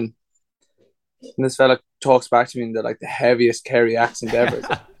German, and this fella talks back to me in the heaviest Kerry accent ever. Like,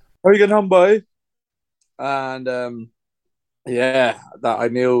 how are you getting on, boy? And yeah, that I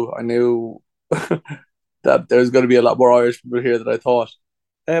knew that there's going to be a lot more Irish people here than I thought.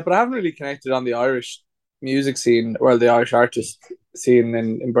 But I haven't really connected on the Irish music scene, or the Irish artist scene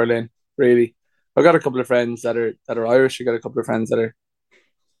in Berlin, really. I've got a couple of friends that are Irish. I got a couple of friends that are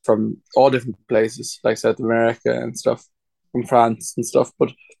from all different places, like South America and stuff, from France and stuff.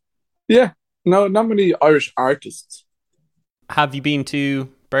 But yeah, no, not many Irish artists. Have you been to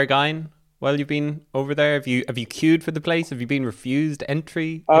Berghain while you've been over there? Have you queued for the place? Have you been refused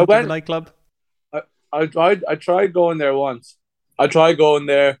entry I into the went. nightclub? I tried going there once. I tried going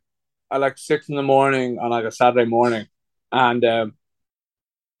there at like 6 in the morning on like a Saturday morning, and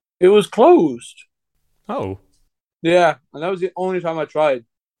it was closed. Oh, Yeah, and that was the only time I tried.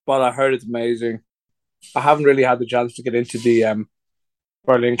 But I heard it's amazing. I haven't really had the chance to get into the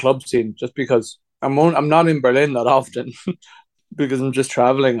Berlin club scene just because I'm not in Berlin that often because I'm just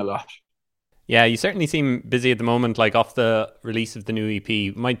traveling a lot. yeah, you certainly seem busy at the moment, like off the release of the new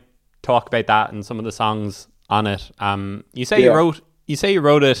EP. Might talk about that and some of the songs on it. You say Yeah. you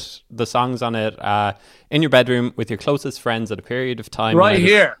wrote it, the songs on it, in your bedroom with your closest friends at a period of time. Right when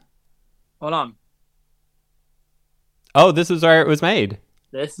here. Hold on. Oh, this is where it was made.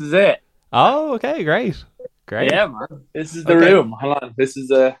 This is it. Oh, okay, great. Yeah, man. This is the Okay. room. Hold on. This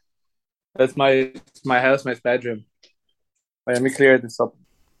is that's my housemate's bedroom. Wait, let me clear this up.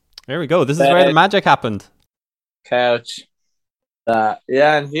 There we go. This is where the magic happened. Couch.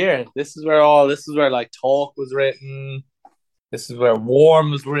 Yeah, and here. This is where like Talk was written. This is where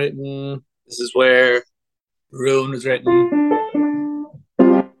Warm was written. This is where Ruin was written.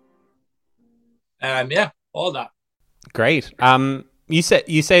 Yeah, all that. Great. You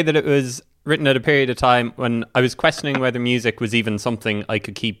say that it was written at a period of time when I was questioning whether music was even something I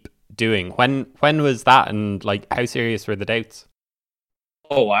could keep doing. When was that, and like how serious were the doubts?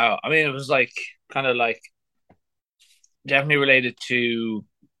 Oh wow! I mean, it was like kind of like definitely related to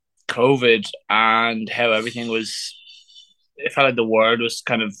COVID and how everything was. It felt like the world was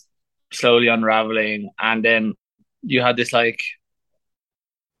kind of slowly unraveling, and then you had this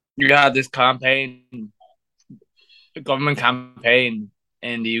campaign, a government campaign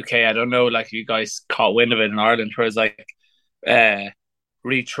in the UK. I don't know, like if you guys caught wind of it in Ireland, where it's like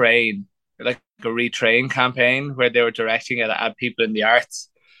retrain, like a retrain campaign where they were directing it at people in the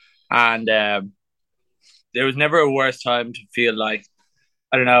arts, and there was never a worse time to feel like,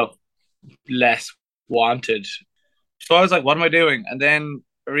 I don't know, less wanted. So I was like, what am I doing? And then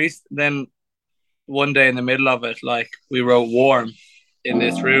one day in the middle of it, like we wrote Warm in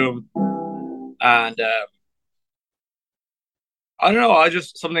this room, and I don't know, I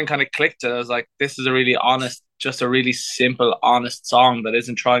just, something kind of clicked, and I was like, this is a really honest, just a really simple, honest song that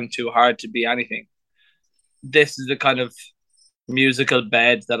isn't trying too hard to be anything. This is the kind of musical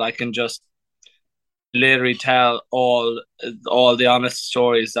bed that I can just literally tell all the honest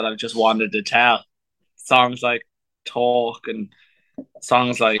stories that I've just wanted to tell. Songs like Talk and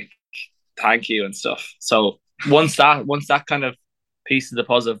songs like Thank You and stuff. So once that kind of piece of the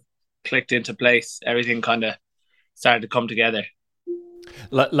puzzle clicked into place, everything kind of started to come together.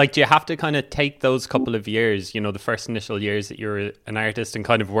 Like, do you have to kind of take those couple of years, the first initial years that you're an artist, and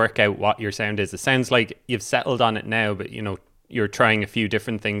kind of work out what your sound is? It sounds like you've settled on it now, but you're trying a few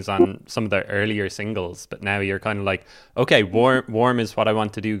different things on some of the earlier singles, but now you're kind of like, okay, warm is what I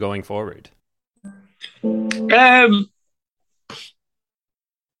want to do going forward.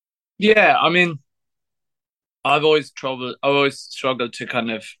 Yeah, I mean, I've always struggled to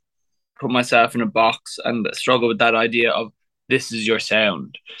kind of put myself in a box and struggle with that idea of this is your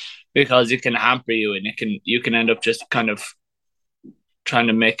sound, because it can hamper you, and you can end up just kind of trying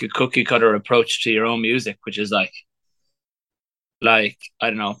to make a cookie cutter approach to your own music, which is like I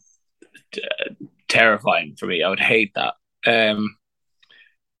don't know, terrifying for me. I would hate that.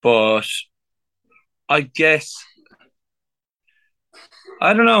 But I guess,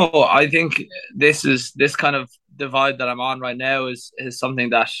 I don't know. I think this kind of divide that I'm on right now is something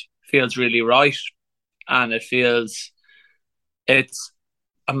that feels really right, and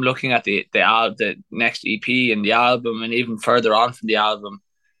I'm looking at the next EP and the album, and even further on from the album,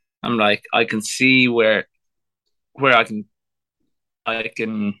 I'm like, I can see where I can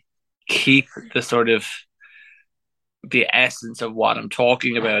keep the sort of the essence of what I'm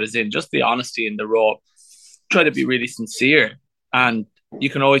talking about, is in just the honesty and the raw, try to be really sincere, and you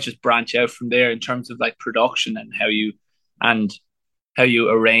can always just branch out from there in terms of like production and how you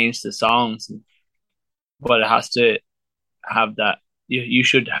arrange the songs, but it has to have that, you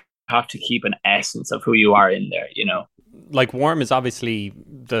should have to keep an essence of who you are in there, Like Warm is obviously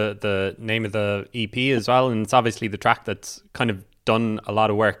the name of the EP as well, and it's obviously the track that's kind of done a lot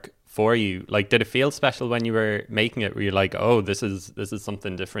of work for you. Like, did it feel special when you were making it? Were you like, oh, this is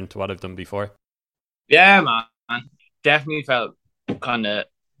something different to what I've done before? Yeah, man, definitely felt kind of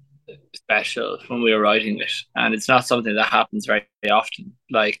special when we were writing it, and it's not something that happens very often,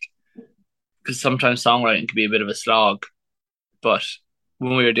 like, because sometimes songwriting can be a bit of a slog, but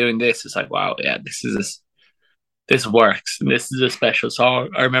when we were doing this, it's like, wow, yeah, this works, and this is a special song.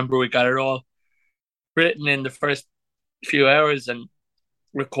 I remember we got it all written in the first few hours, and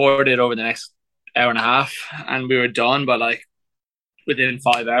recorded over the next hour and a half, and we were done by like within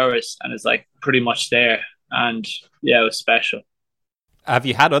 5 hours, and it's like pretty much there. And yeah, it was special. Have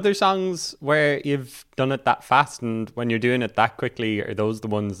you had other songs where you've done it that fast, and when you're doing it that quickly, are those the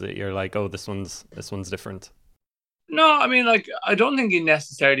ones that you're like, oh, this one's different? No, I mean, like, I don't think you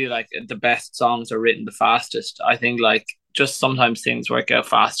necessarily like the best songs are written the fastest. I think like just sometimes things work out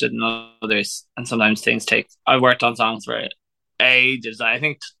faster than others, and sometimes things take. I worked on songs for ages. I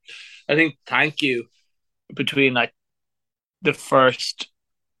think Thank You, between like the first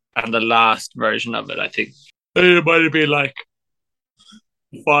and the last version of it, I think it might have been like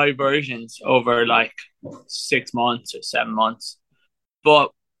 5 versions over like 6 months or 7 months.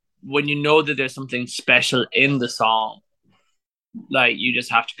 But when you know that there's something special in the song, like you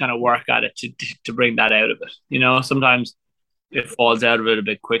just have to kind of work at it to bring that out of it. You know, sometimes it falls out of it a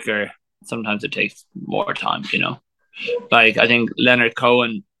bit quicker. Sometimes it takes more time, you know. Like I think Leonard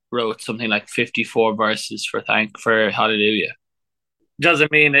Cohen wrote something like 54 verses for Hallelujah.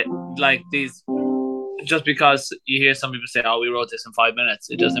 Doesn't mean it like these, just because you hear some people say, oh, we wrote this in 5 minutes,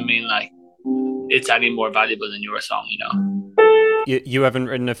 it doesn't mean like it's any more valuable than your song, you know. You haven't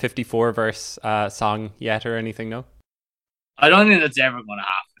written a 54 verse song yet or anything, no? I don't think that's ever going to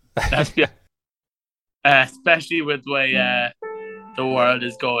happen. Especially with the way the world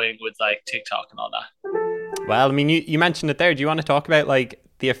is going with like TikTok and all that. Well, I mean, you mentioned it there. Do you want to talk about like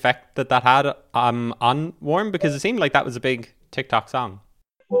the effect that had on Warm? Because it seemed like that was a big TikTok song.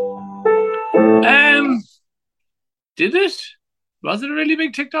 Did it? Was it a really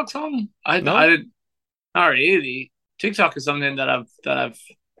big TikTok song? No. I didn't. Not really. TikTok is something that I've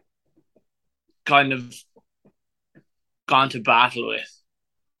kind of gone to battle with,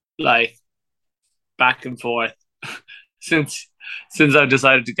 like back and forth since I've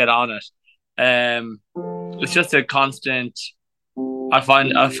decided to get on it. It's just a constant. I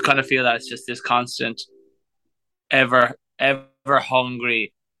kind of feel that it's just this constant, ever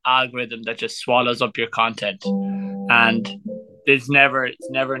hungry algorithm that just swallows up your content, and it's never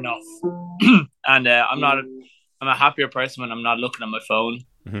enough. And I'm a happier person when I'm not looking at my phone.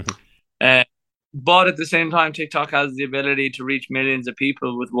 But at the same time, TikTok has the ability to reach millions of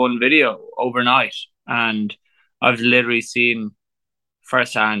people with one video overnight, and I've literally seen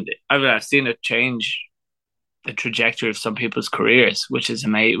firsthand. I've seen it change the trajectory of some people's careers, which is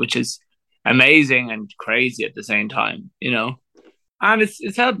amazing and crazy at the same time, you know. And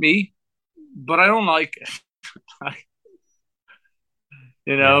it's helped me, but I don't like it.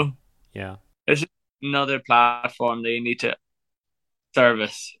 You know, yeah. It's just another platform that you need to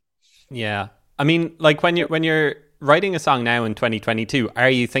service. Yeah, I mean, like when you're writing a song now in 2022, are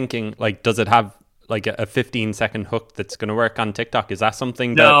you thinking like, does it have like a 15-second hook that's going to work on TikTok? Is that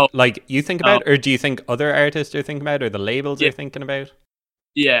something that like you think about, or do you think other artists are thinking about, or the labels are thinking about?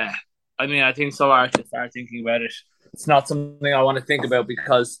 Yeah, I mean, I think some artists are thinking about it. It's not something I want to think about,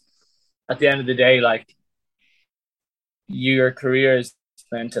 because at the end of the day, like, your career is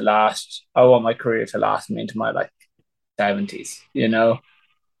meant to last. I want my career to last me into my like 70s, you know,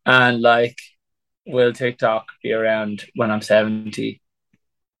 and like, will TikTok be around when I'm 70?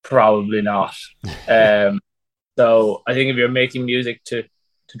 Probably not. So I think if you're making music to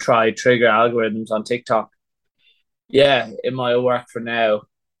try trigger algorithms on TikTok, yeah, it might work for now,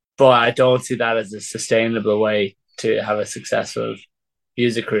 but I don't see that as a sustainable way to have a successful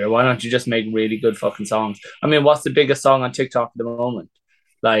music career. Why don't you just make really good fucking songs? I mean, what's the biggest song on TikTok at the moment?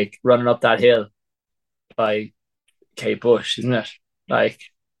 Like Running Up That Hill by Kate Bush, isn't it? Like,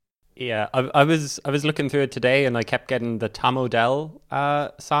 yeah, I was looking through it today, and I kept getting the Tom Odell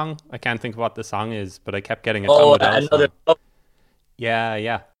song. I can't think of what the song is, but I kept getting a Tom Odell song.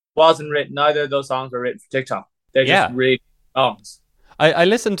 Yeah. Wasn't written. Neither of those songs were written for TikTok. They're just really songs. I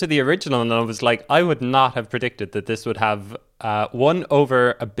listened to the original, and I was like, I would not have predicted that this would have 1,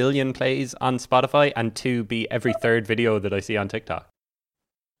 over 1 billion plays on Spotify, and 2, be every third video that I see on TikTok.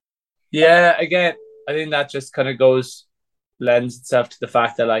 Yeah, again, I think that just kind of lends itself to the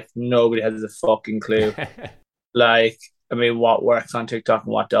fact that like nobody has a fucking clue. Like, I mean, what works on TikTok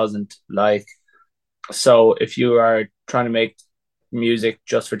and what doesn't. Like, so if you are trying to make music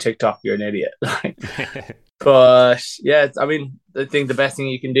just for TikTok, you're an idiot. Like, but yeah, I mean, I think the best thing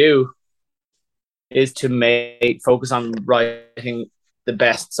you can do is to focus on writing the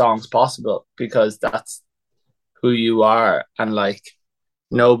best songs possible, because that's who you are, and like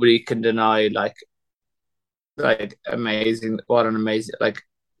nobody can deny like amazing. What an amazing, like,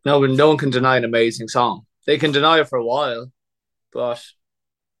 no one can deny an amazing song. They can deny it for a while, but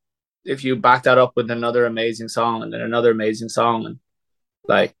if you back that up with another amazing song and then another amazing song, and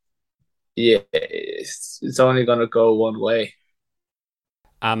like, yeah, it's only gonna go one way.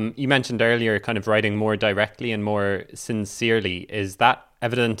 You mentioned earlier kind of writing more directly and more sincerely. Is that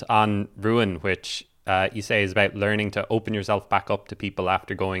evident on Ruin, which you say is about learning to open yourself back up to people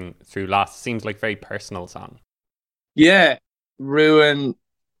after going through loss? Seems like a very personal song. Yeah, Ruin.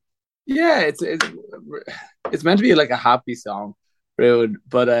 Yeah, it's meant to be like a happy song, Ruin,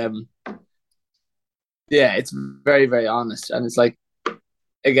 but yeah, it's very, very honest, and it's like,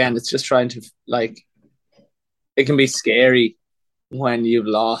 again, it's just trying to, like, it can be scary when you've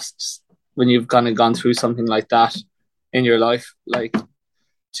lost, when you've kind of gone through something like that in your life, like,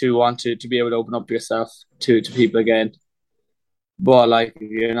 to want to be able to open up yourself to people again. But like, if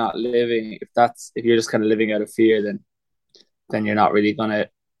you're not living, if you're just kind of living out of fear, then you're not really gonna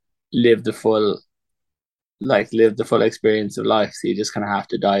live the full experience of life. So you just kind of have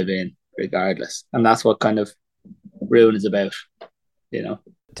to dive in regardless, and that's what kind of Ruin is about, you know.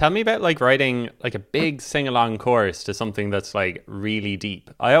 Tell me about like writing like a big sing-along chorus to something that's like really deep.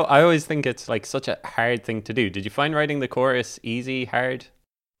 I always think it's like such a hard thing to do. Did you find writing the chorus easy, hard?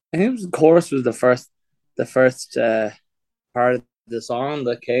 I think the chorus was the first part of the song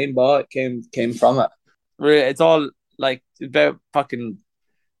that came from it. It's all like about fucking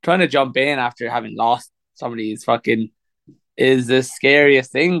trying to jump in after having lost somebody is the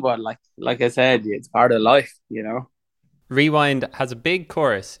scariest thing, but like I said, it's part of life, you know. Rewind has a big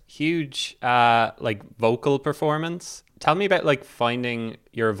chorus, huge like vocal performance. Tell me about like finding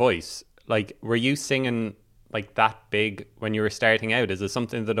your voice. Like, were you singing like that big when you were starting out? Is it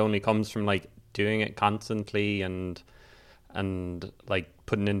something that only comes from like doing it constantly and like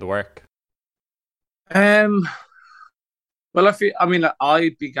putting in the work? Well,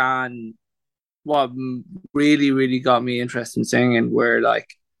 I began, what really, really got me interested in singing were like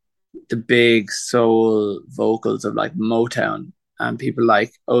the big soul vocals of like Motown and people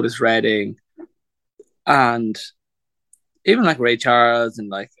like Otis Redding and even like Ray Charles and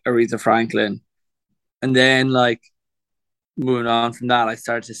like Aretha Franklin. And then like moving on from that, I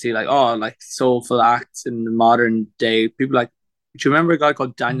started to see like, oh, like soulful acts in the modern day. People like, do you remember a guy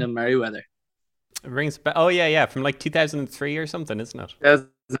called Daniel Merriweather? It rings oh yeah, from like 2003 or something, isn't it?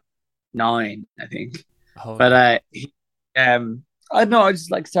 2009, I think. Oh, but I don't know, I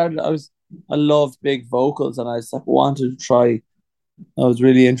just like started, I loved big vocals and I just like wanted to try. I was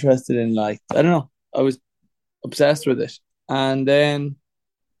really interested in, like, I don't know, I was obsessed with it. And then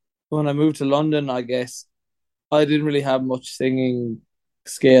when I moved to London, I guess I didn't really have much singing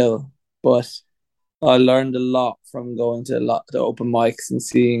skill, but I learned a lot from going to a lot of open mics and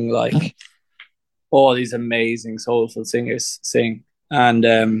seeing like all these amazing soulful singers sing. And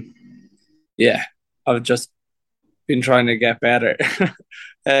yeah, I've just been trying to get better.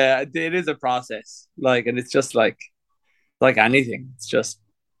 It is a process, like, and it's just like anything. It's just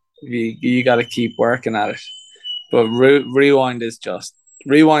you got to keep working at it. But rewind's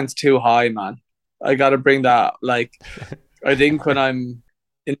too high, man. I got to bring that. Like, I think when I'm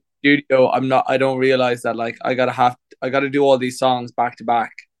in the studio, I don't realize that like I gotta do all these songs back to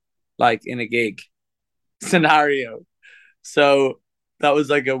back, like in a gig scenario. So that was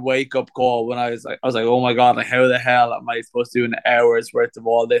like a wake up call when I was like, oh my God, like how the hell am I supposed to do an hour's worth of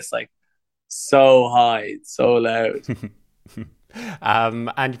all this? Like, so high, so loud.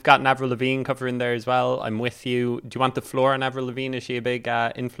 And you've got Avril Lavigne covering there as well. I'm with you. Do you want the floor on Avril Lavigne? Is she a big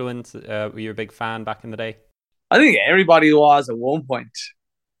influence? Were you a big fan back in the day? I think everybody was at one point.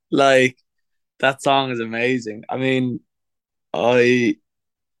 Like, that song is amazing. I mean, that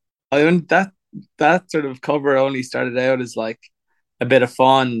sort of cover only started out as like a bit of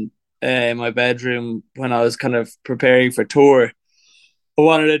fun in my bedroom when I was kind of preparing for tour. I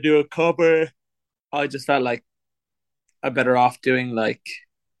wanted to do a cover. I just felt like I'm better off doing like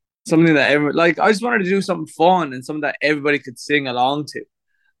something that I just wanted to do something fun and something that everybody could sing along to.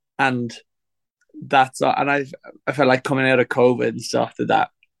 And I felt like coming out of COVID and stuff that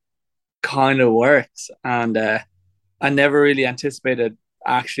kind of works. And I never really anticipated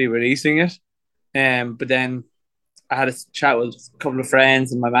actually releasing it. But then I had a chat with a couple of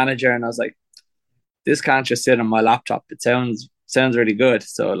friends and my manager, and I was like, this can't just sit on my laptop. It sounds really good.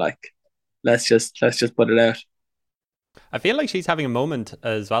 So like, let's just put it out. I feel like she's having a moment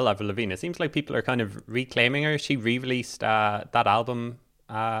as well, Avril Lavigne. It seems like people are kind of reclaiming her. She re-released that album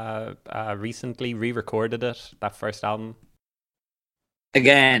recently, re-recorded it, that first album.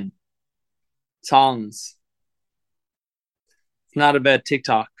 Again, songs. It's not about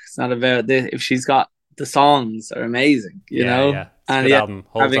TikTok. It's not about this. If she's got the songs are amazing, you know? Yeah. And yeah,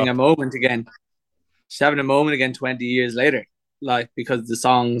 having a moment again. She's having a moment again 20 years later. Like, because the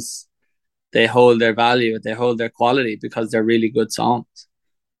songs, they hold their value, they hold their quality because they're really good songs.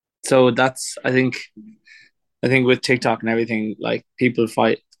 So that's, I think, I think with TikTok and everything, like people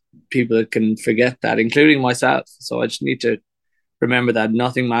can forget that, including myself. So I just need to remember that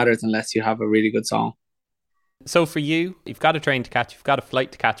nothing matters unless you have a really good song. So for you, you've got a train to catch, you've got a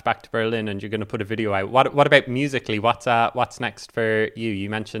flight to catch back to Berlin, and you're going to put a video out. What about musically? What's next for you? You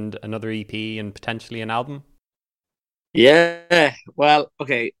mentioned another EP and potentially an album. Yeah, well,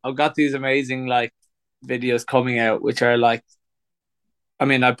 okay, I've got these amazing like videos coming out, which are like, I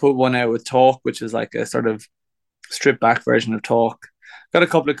mean, I put one out with Talk, which is like a sort of stripped back version of Talk. Got a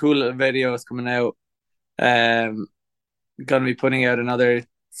couple of cool little videos coming out. Gonna be putting out another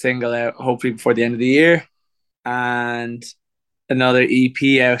single out hopefully before the end of the year, and another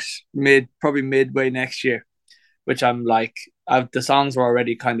EP out probably midway next year, which I'm like, the songs were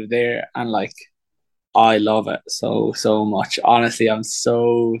already kind of there, and like I love it so much. Honestly, I'm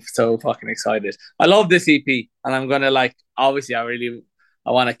so fucking excited. I love this EP, and I'm gonna like, obviously I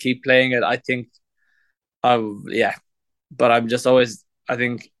want to keep playing it. I think yeah, but I'm just always, I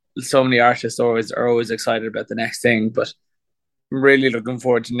think so many artists are always excited about the next thing, but I'm really looking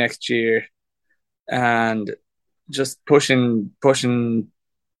forward to next year and just pushing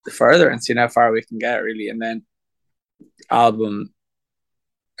further and seeing how far we can get, really. And then album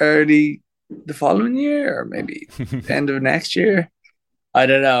early the following year, or maybe end of next year. I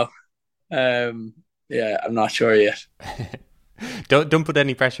don't know. Yeah, I'm not sure yet. Don't put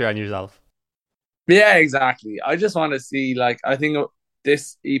any pressure on yourself. Yeah, exactly. I just want to see, like, I think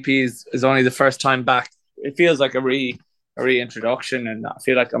this EP is only the first time back. It feels like a reintroduction, and I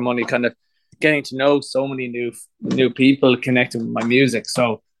feel like I'm only kind of getting to know so many new people connecting with my music.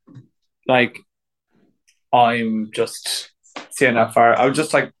 So, like, I'm just seeing how far. I was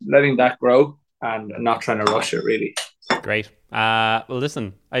just like letting that grow and not trying to rush it, really. Great. Well,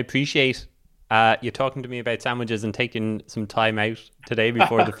 listen, I appreciate you talking to me about sandwiches and taking some time out today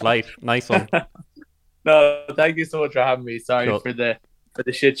before the flight. Nice one. No, thank you so much for having me. Sorry cool. for the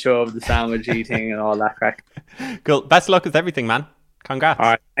shit show of the sandwich eating and all that crack. Cool. Best of luck with everything, man. Congrats. All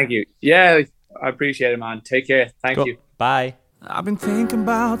right, thank you. Yeah, I appreciate it, man. Take care. Thank you. Bye. I've been thinking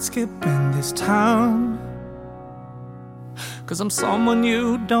about skipping this town, 'cause I'm someone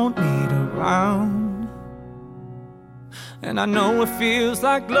you don't need around. And I know it feels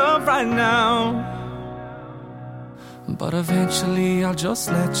like love right now, but eventually I'll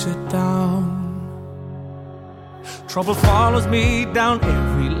just let you down. Trouble follows me down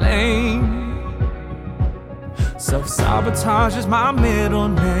every lane. Self-sabotage is my middle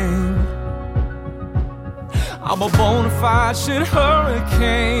name. I'm a bona fide shit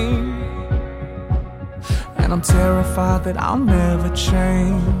hurricane, and I'm terrified that I'll never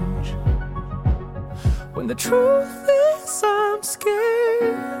change. When the truth is I'm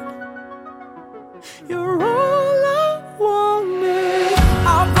scared, you're all I wanted.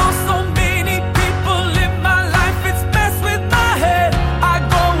 I've lost so many people in my life, it's messed with my head. I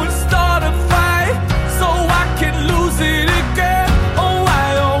go and start a fight so I can lose it again. Oh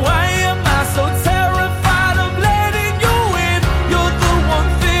why am I so terrified of letting you in? You're the one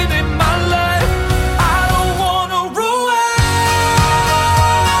thing in my life I don't wanna ruin.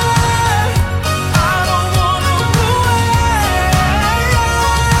 I don't wanna ruin.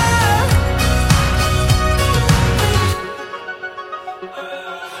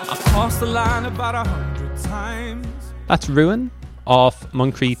 I've crossed the line about 100 times. That's Ruin off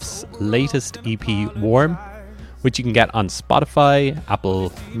Moncrieff's latest EP, Warm, which you can get on Spotify,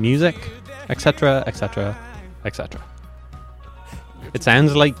 Apple Music, etc., etc., etc. It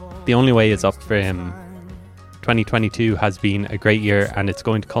sounds like the only way is up for him. 2022 has been a great year, and it's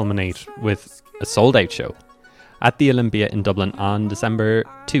going to culminate with a sold-out show at the Olympia in Dublin on December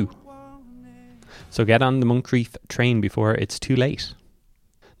 2. So get on the Moncrieff train before it's too late.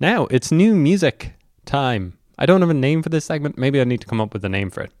 Now, it's new music time. I don't have a name for this segment. Maybe I need to come up with a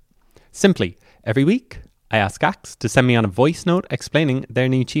name for it. Simply, every week, I ask acts to send me on a voice note explaining their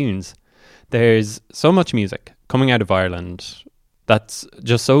new tunes. There's so much music coming out of Ireland that's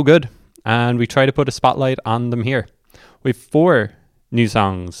just so good, and we try to put a spotlight on them here. We have 4 new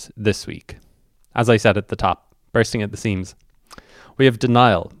songs this week. As I said at the top, bursting at the seams. We have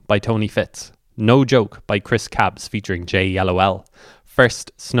Denial by Tony Fitz, No Joke by Chris Kabs featuring JLOL,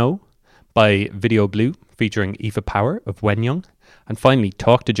 First Snow by Video Blue featuring Aoife Power of Wen Young, and finally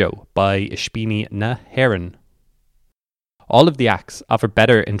Talk to Joe by Ispíní na Éireann. All of the acts offer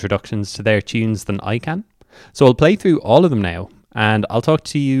better introductions to their tunes than I can, so I'll play through all of them now, and I'll talk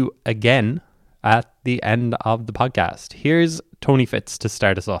to you again at the end of the podcast. Here's Tony Fitz to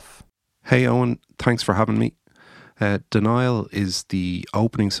start us off. Hey Owen, thanks for having me. Denial is the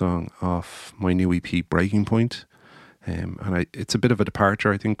opening song of my new EP, Breaking Point. It's a bit of a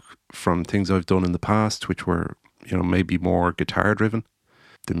departure, I think, from things I've done in the past, which were, maybe more guitar driven.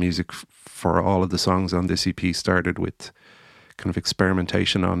 The music for all of the songs on this EP started with kind of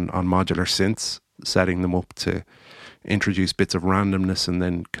experimentation on modular synths, setting them up to introduce bits of randomness and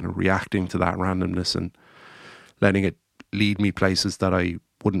then kind of reacting to that randomness and letting it lead me places that I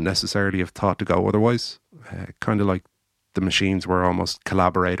wouldn't necessarily have thought to go otherwise. Kind of like the machines were almost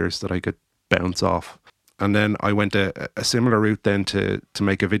collaborators that I could bounce off. And then I went a similar route then to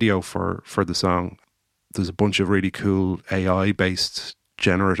make a video for the song. There's a bunch of really cool AI-based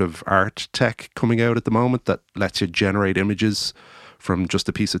generative art tech coming out at the moment that lets you generate images from just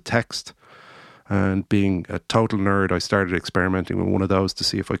a piece of text. And being a total nerd, I started experimenting with one of those to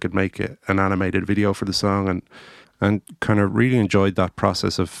see if I could make an animated video for the song, and kind of really enjoyed that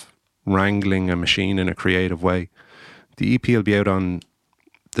process of wrangling a machine in a creative way. The EP will be out on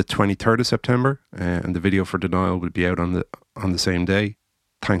the 23rd of September, and the video for Denial will be out on the same day.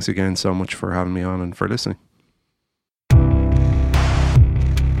 Thanks again so much for having me on and for listening.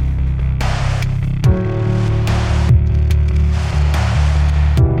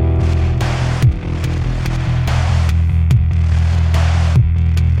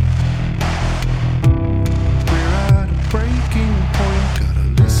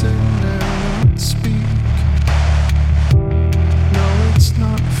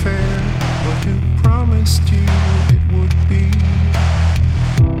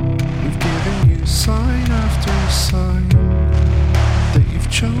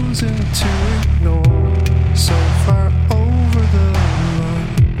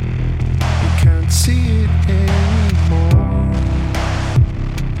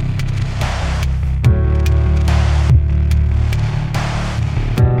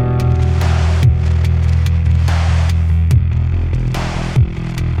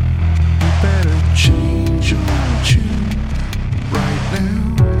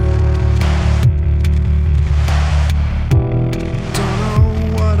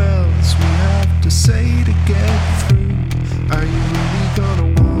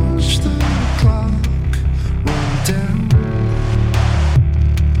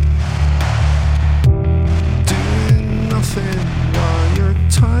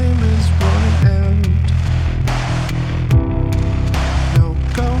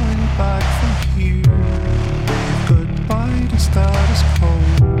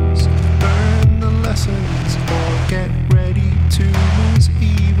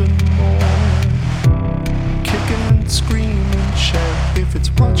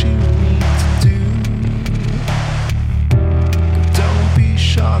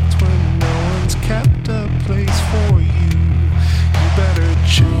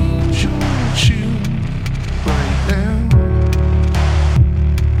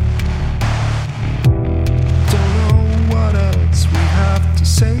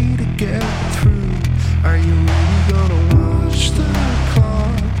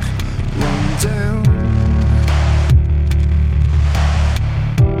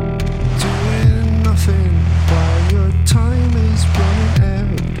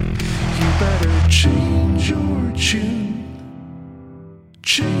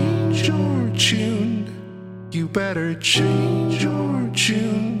 Change your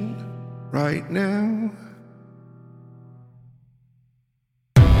tune right now.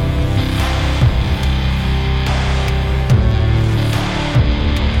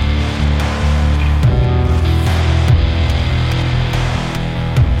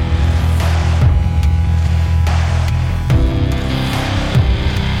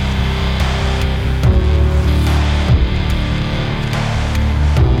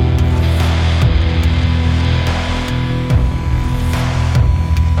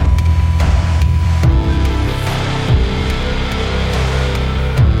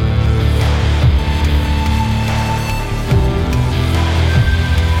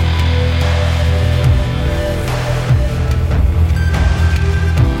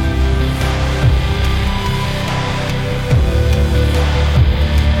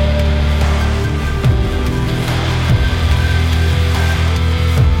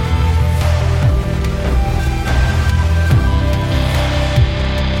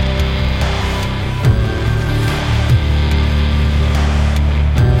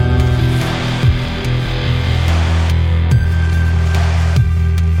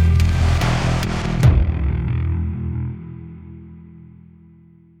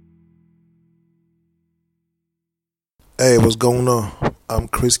 Hey, what's going on? I'm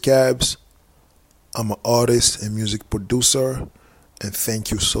Chris Kabs. I'm an artist and music producer, and thank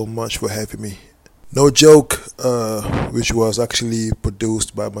you so much for having me. No Joke, which was actually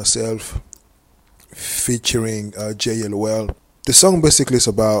produced by myself, featuring JLOL. The song basically is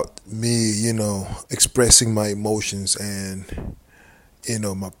about me, expressing my emotions and,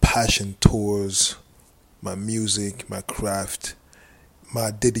 my passion towards my music, my craft,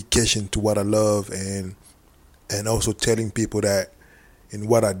 my dedication to what I love, and also telling people that in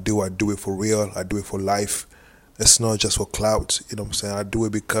what I do it for real. I do it for life. It's not just for clout. You know what I'm saying? I do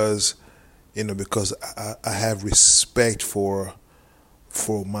it because I have respect for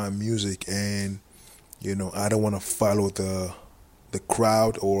my music, and I don't want to follow the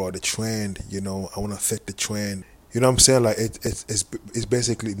crowd or the trend. I want to affect the trend. You know what I'm saying? Like it's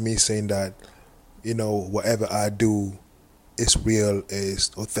basically me saying that whatever I do is real,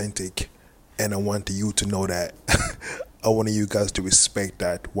 is authentic, and I want you to know that. I want you guys to respect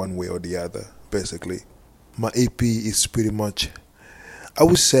that one way or the other. Basically, my EP is pretty much, I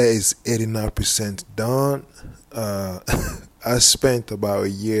would say, it's 89% done. I spent about a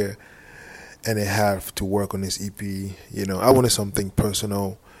year and a half to work on this EP. I wanted something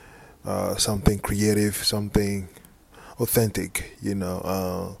personal, something creative, something authentic,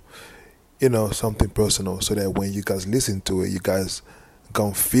 something personal, so that when you guys listen to it, you guys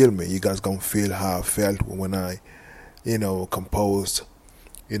gonna feel me. You guys gonna feel how I felt when I, composed,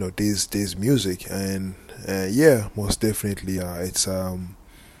 this music. And yeah, most definitely, it's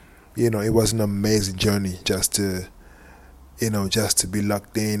it was an amazing journey just to be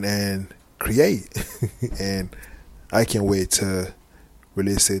locked in and create. And I can't wait to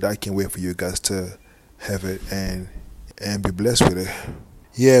release it. I can't wait for you guys to have it and be blessed with it.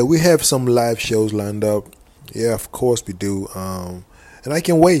 Yeah, we have some live shows lined up. Yeah, of course we do. And I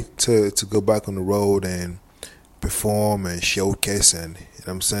can't wait to go back on the road and perform and showcase, and what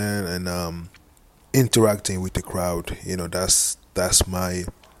I'm saying, and interacting with the crowd. That's my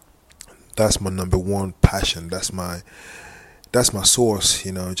number one passion. That's my source.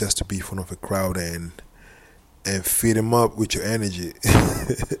 Just to be in front of a crowd and feed them up with your energy.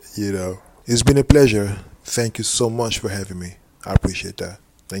 It's been a pleasure. Thank you so much for having me. I appreciate that.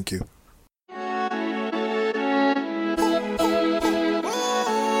 Thank you.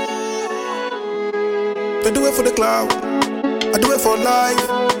 They do it for the cloud, I do it for life.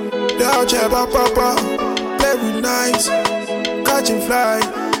 They out here about papa, play with knives, catching fly.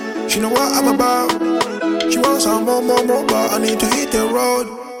 She know what I'm about. She wants some more, but I need to hit the road.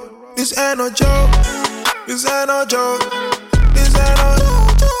 This ain't no joke. This ain't no joke. This ain't no joke.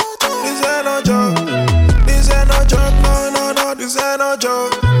 This ain't no joke. No. This ain't no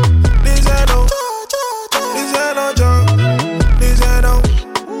joke. This ain't no joke. This ain't no.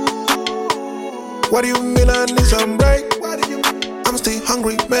 What do you mean I need some break? I'm still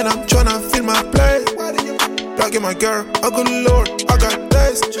hungry, man, I'm tryna fill my plate. Plugging my girl, oh good lord, I got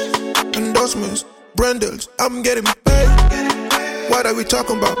taste. Endorsements, brandles, I'm getting paid. What are we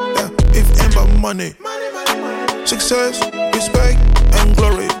talking about? Yeah, if ain't about money. Success, respect, and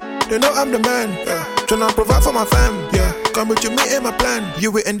glory. They know I'm the man, yeah. Tryna provide for my fam, yeah. Come with you, me and my plan.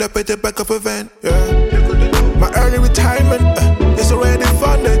 You will end up at the back of a van, yeah. My early retirement is already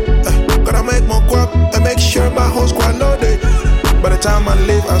funded. Gotta make more guap and make sure my whole squad loaded. By the time I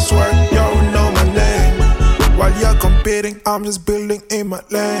leave, I swear y'all know my name. While you're competing, I'm just building in my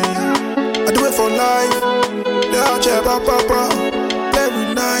lane. I do it for life. They out here about papa, play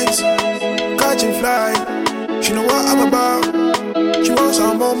with knives, catching fly. She know what I'm about. She wants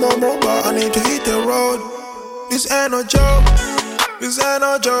some more, but I need to hit the road. This ain't no joke. This ain't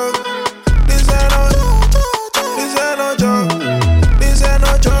no joke. This ain't no joke. This ain't no joke. This ain't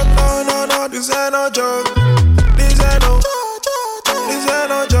no joke. No. This ain't no joke. This ain't no. This ain't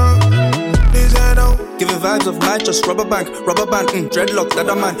no joke. This ain't no. Giving vibes of night, just rubber band, dreadlock, that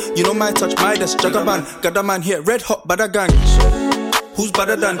a man. You know my touch, my that's juggaban. Got a man here, red hot, but a gang. Who's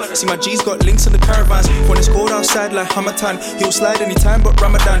better than? See my G's got links in the caravans. When it's cold outside like Hamatan, he'll slide anytime but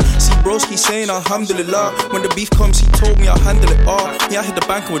Ramadan. See broski saying alhamdulillah. When the beef comes he told me I'll handle it all. Yeah, I hit the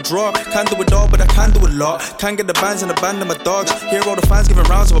bank and withdraw. Can't do it all but I can do a lot. Can't get the bands and abandon my dogs. Hear all the fans giving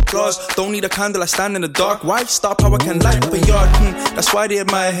rounds of applause. Don't need a candle, I stand in the dark. Why? Stop how I can light up a yard. That's why they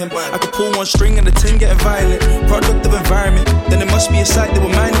admire him. I could pull one string and the tin getting violent. Product of environment. Then it must be a sight they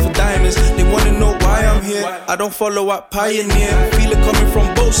were mining for diamonds. They wanna know why I'm here. I don't follow up pioneer. Feel it coming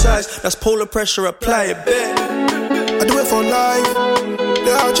from both sides, that's polar pressure, apply it, bet. I do it for life.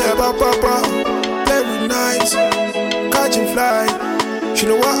 They out here about papa, play with knives, catching fly. She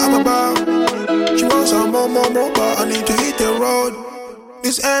know what I'm about. She wants some more, but I need to hit the road.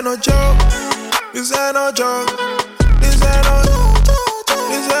 This ain't no joke. This ain't no joke. This ain't no.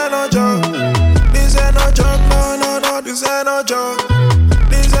 This ain't no joke. This ain't no joke. No. This ain't no joke.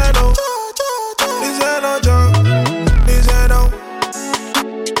 This ain't no. This ain't no joke. This ain't no.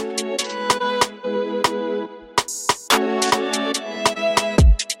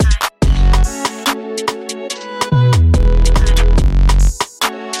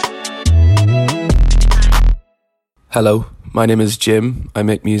 Hello, my name is Jim. I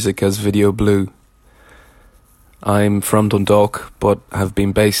make music as Video Blue. I'm from Dundalk, but have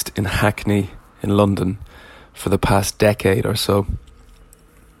been based in Hackney in London for the past decade or so.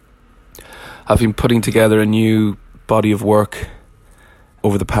 I've been putting together a new body of work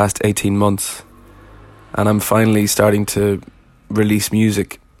over the past 18 months, and I'm finally starting to release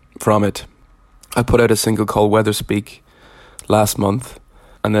music from it. I put out a single called Weather Speak last month,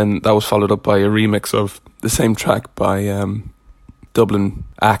 and then that was followed up by a remix of the same track by Dublin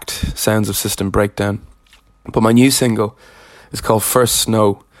act Sounds of System Breakdown. But my new single is called First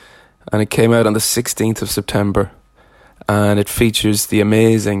Snow, and it came out on the 16th of September, and it features the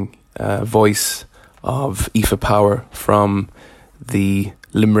amazing voice of Aoife Power from the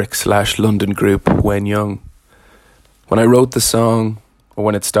Limerick/London group When Young. When I wrote the song, or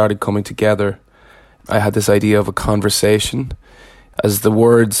when it started coming together, I had this idea of a conversation. As the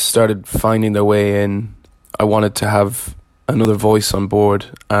words started finding their way in, I wanted to have another voice on board,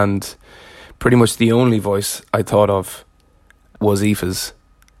 and pretty much the only voice I thought of was Aoife's.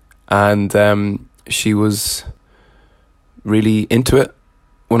 And she was really into it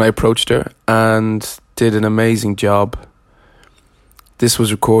when I approached her and did an amazing job. This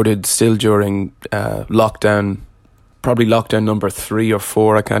was recorded still during lockdown, probably lockdown number 3 or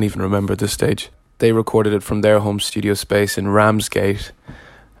 4, I can't even remember at this stage. They recorded it from their home studio space in Ramsgate,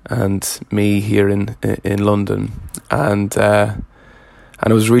 and me here in London, and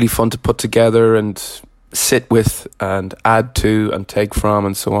it was really fun to put together and sit with and add to and take from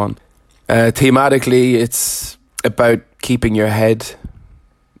and so on. Thematically, it's about keeping your head,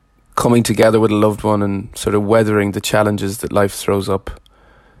 coming together with a loved one, and sort of weathering the challenges that life throws up.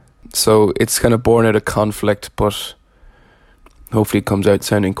 So it's kind of born out of conflict, but hopefully it comes out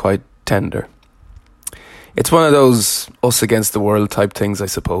sounding quite tender. It's one of those us against the world type things, I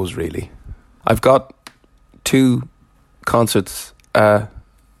suppose, really. I've got 2 concerts,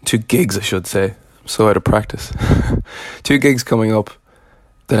 2 gigs, I should say. I'm so out of practice. 2 gigs coming up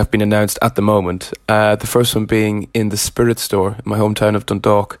that have been announced at the moment. The first one being in the Spirit Store in my hometown of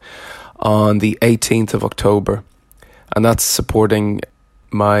Dundalk on the 18th of October. And that's supporting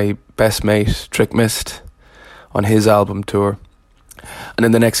my best mate, Trick Mist, on his album tour. And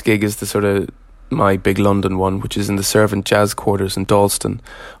then the next gig is the sort of my big London one, which is in the Servant Jazz Quarters in Dalston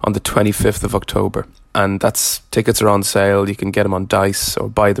on the 25th of October. And tickets are on sale. You can get them on Dice or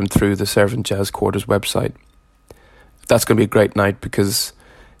buy them through the Servant Jazz Quarters website. That's going to be a great night, because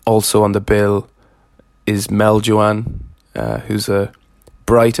also on the bill is Mel Joanne, who's a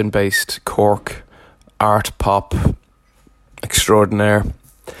Brighton-based Cork art pop extraordinaire.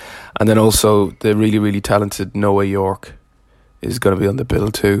 And then also the really, really talented Noah York is going to be on the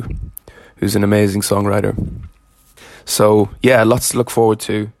bill too, who's an amazing songwriter. So yeah, lots to look forward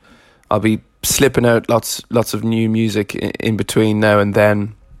to. I'll be slipping out lots of new music in between now and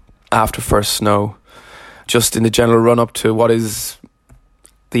then after First Snow, just in the general run up to what is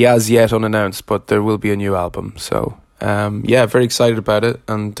the as yet unannounced, but there will be a new album. So yeah, very excited about it,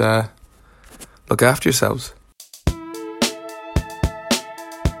 and look after yourselves.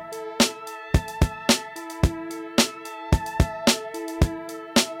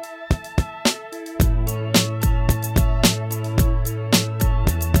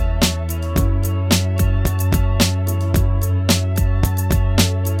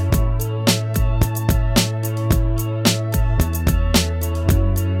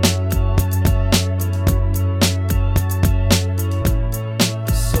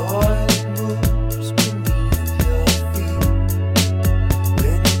 Soil moves beneath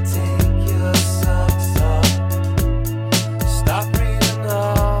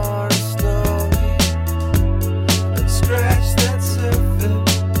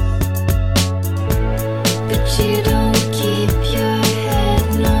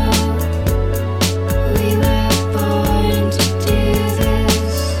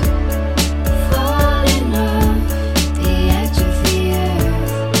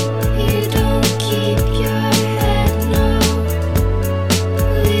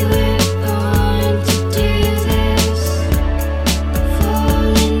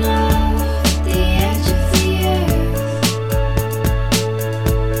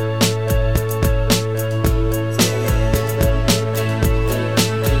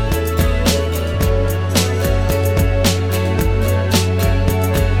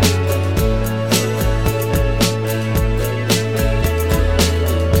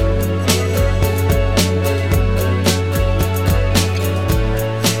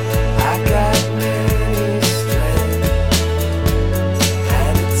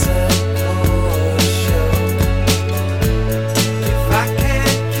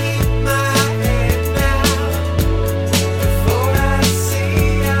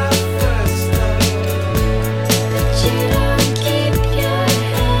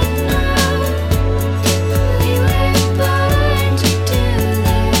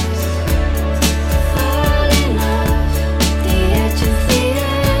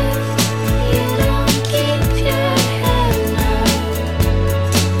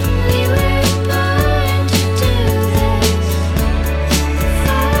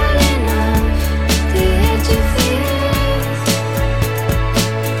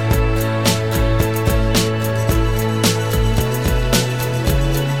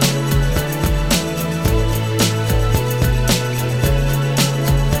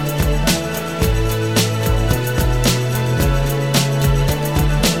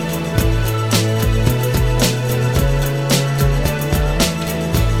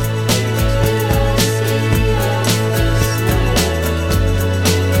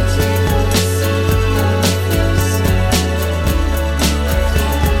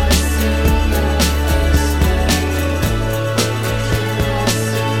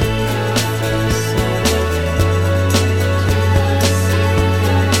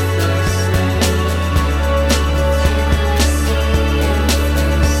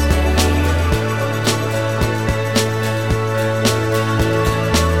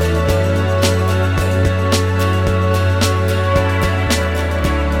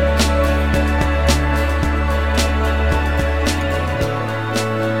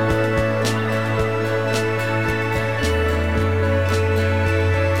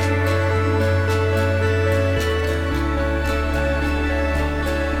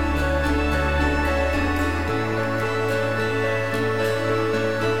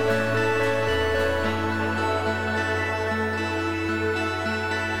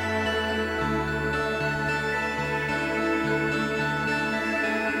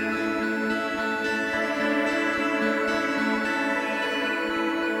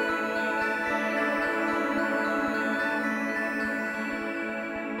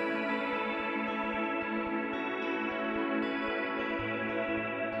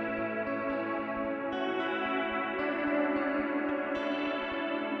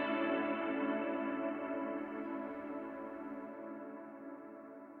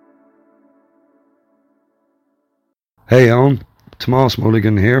Hey Owen, Tomás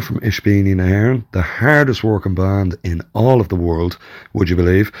Mulligan here from Ispíní na Éireann, the hardest working band in all of the world, would you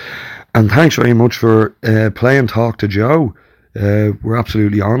believe? And thanks very much for playing Talk to Joe. We're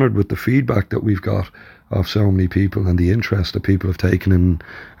absolutely honoured with the feedback that we've got of so many people and the interest that people have taken in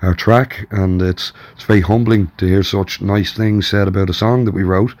our track, and it's very humbling to hear such nice things said about a song that we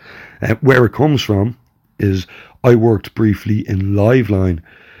wrote. Where it comes from is I worked briefly in Liveline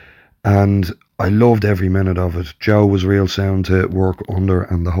and I loved every minute of it. Joe was real sound to work under,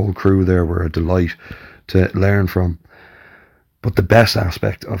 and the whole crew there were a delight to learn from. But the best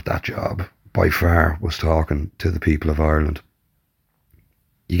aspect of that job by far was talking to the people of Ireland.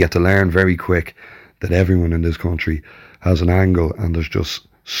 You get to learn very quick that everyone in this country has an angle, and there's just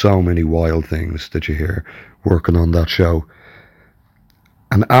so many wild things that you hear working on that show.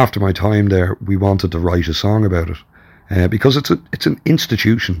 And after my time there, we wanted to write a song about it, because it's an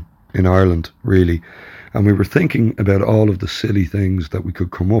institution in Ireland, really. And we were thinking about all of the silly things that we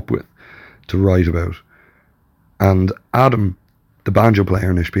could come up with to write about. And Adam, the banjo player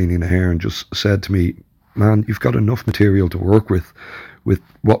in Ispíní na Éireann, just said to me, man, you've got enough material to work with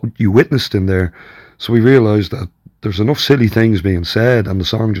what you witnessed in there. So we realised that there's enough silly things being said and the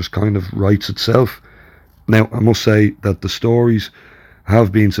song just kind of writes itself. Now, I must say that the stories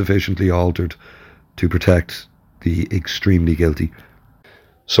have been sufficiently altered to protect the extremely guilty.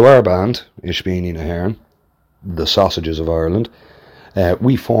 So our band, Ispíní na Éireann, the Sausages of Ireland,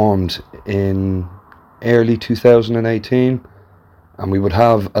 we formed in early 2018, and we would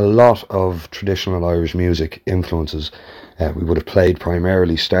have a lot of traditional Irish music influences. We would have played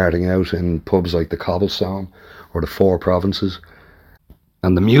primarily starting out in pubs like the Cobblestone or the Four Provinces.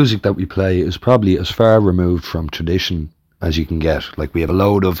 And the music that we play is probably as far removed from tradition as you can get. Like, we have a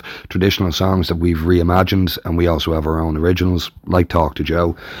load of traditional songs that we've reimagined, and we also have our own originals, like Talk to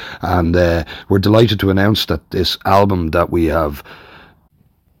Joe. And we're delighted to announce that this album that we have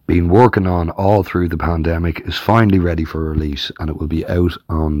been working on all through the pandemic is finally ready for release, and it will be out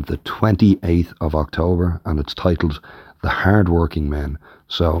on the 28th of October, and it's titled The Hardworking Men.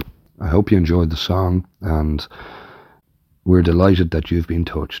 So I hope you enjoyed the song, and we're delighted that you've been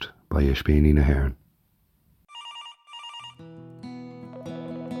touched by Ispíní na Éireann.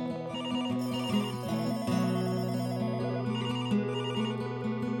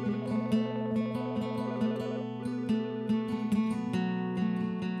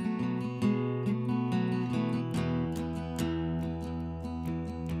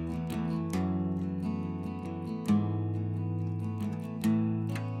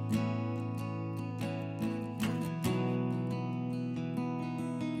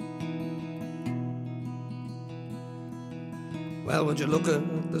 Well, would you look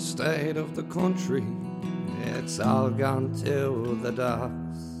at the state of the country? It's all gone to the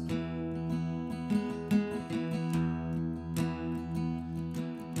dogs.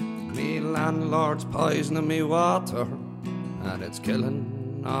 Me landlord's poisoning me water, and it's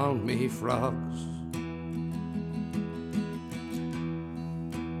killing all me frogs.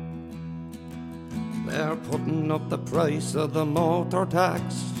 They're putting up the price of the motor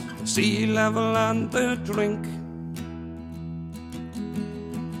tax, the sea level and the drink.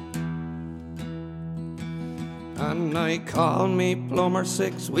 And I called me plumber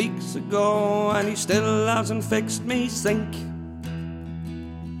 6 weeks ago, and he still hasn't fixed me sink.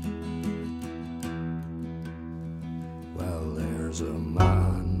 Well, there's a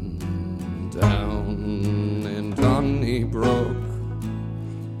man down in Donnybrook.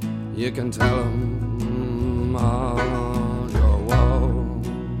 You can tell him all your woes.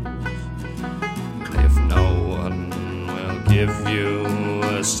 If no one will give you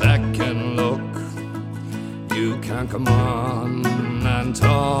a second look, you can come on and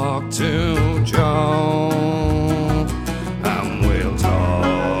talk to Joe, and we'll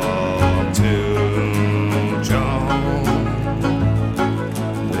talk to Joe.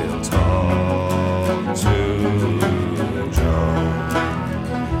 We'll talk to Joe.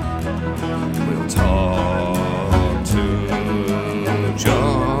 We'll talk to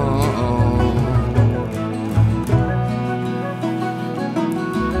Joe.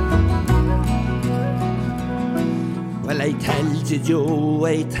 I tells you, Joe,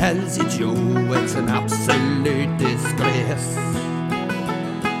 I tells you, Joe, it's an absolute disgrace.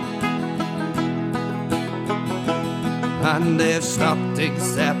 And they've stopped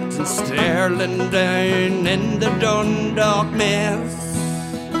accepting sterling down in the Dundalk mess.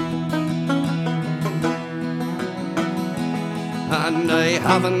 And I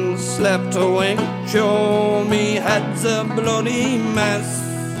haven't slept a wink, Joe, me head's a bloody mess.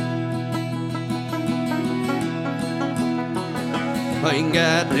 I'm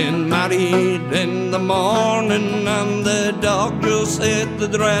getting married in the morning and the dog just ate the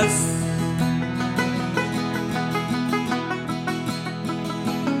dress.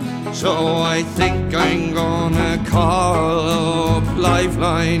 So I think I'm gonna call up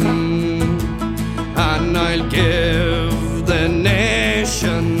Lifeline and I'll give the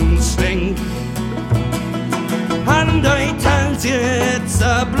nation stink. And I tell you it's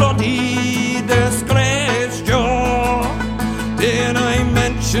a bloody disgrace, Joe. Did I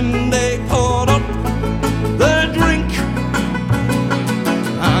mention they put up the drink?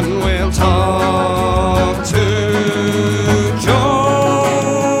 And we'll talk to Joe.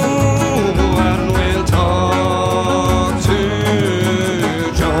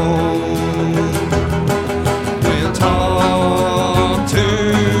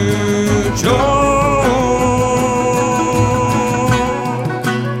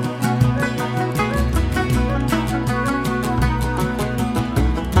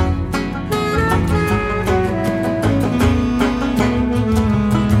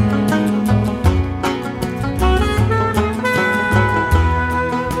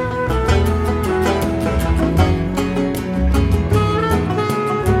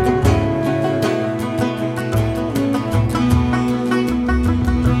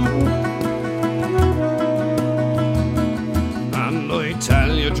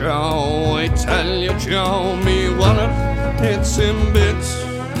 Joe, me wallet, it's in bits.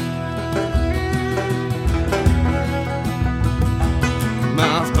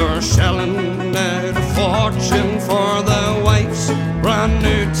 After shelling out a fortune for the wife's brand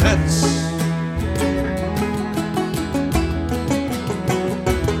new tits.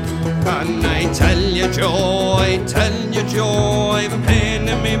 And I tell you, Joe, I've a pain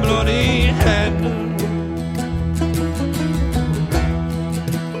in me bloody head.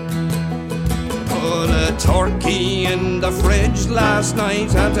 Turkey in the fridge last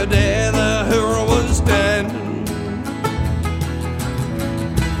night, and today the hero was dead.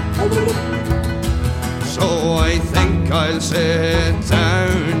 So I think I'll sit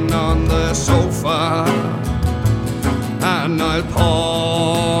down on the sofa and I'll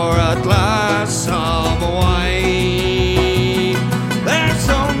pour a glass of wine. There's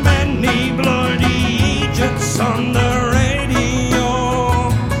so many bloody idiots on the radio,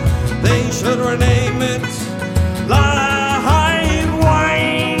 they should rename it live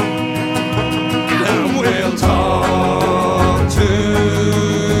wine. And we'll talk to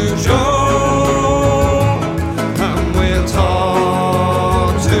Joe, and we'll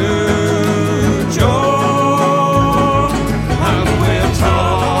talk to Joe, and we'll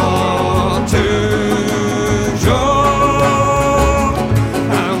talk to Joe,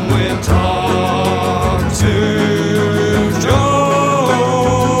 and we'll talk to Joe.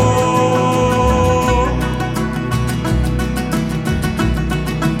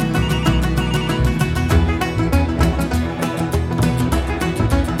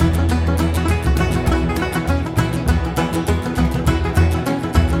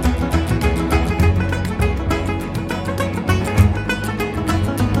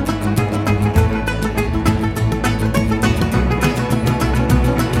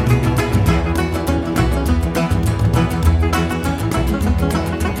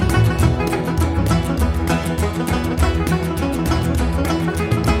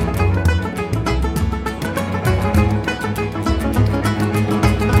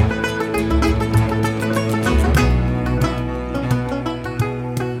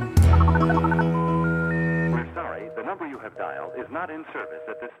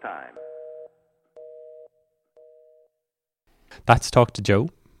 That's Talk to Joe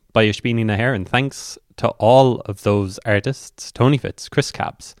by Ispíní na Éireann. Thanks to all of those artists, Tony Fitz, Chris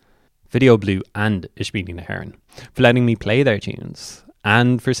Kabs, Video Blue and Ispíní na Éireann, for letting me play their tunes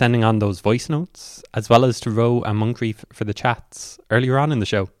and for sending on those voice notes, as well as to Roe and Moncrieff for the chats earlier on in the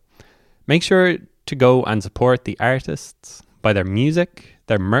show. Make sure to go and support the artists, buy their music,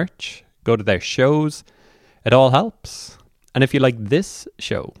 their merch, go to their shows. It all helps. And if you like this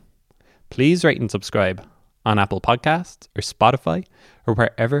show, please rate and subscribe on Apple Podcasts or Spotify or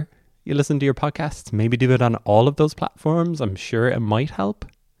wherever you listen to your podcasts. Maybe do it on all of those platforms. I'm sure it might help.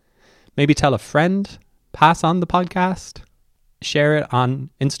 Maybe tell a friend, pass on the podcast, share it on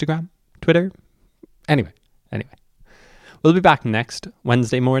Instagram, Twitter. Anyway. We'll be back next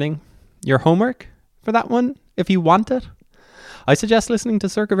Wednesday morning. Your homework for that one, if you want it, I suggest listening to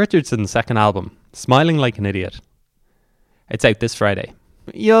Circa Richardson's second album, Smiling Like an Idiot. It's out this Friday.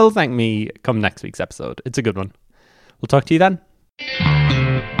 You'll thank me come next week's episode. It's a good one. We'll talk to you then.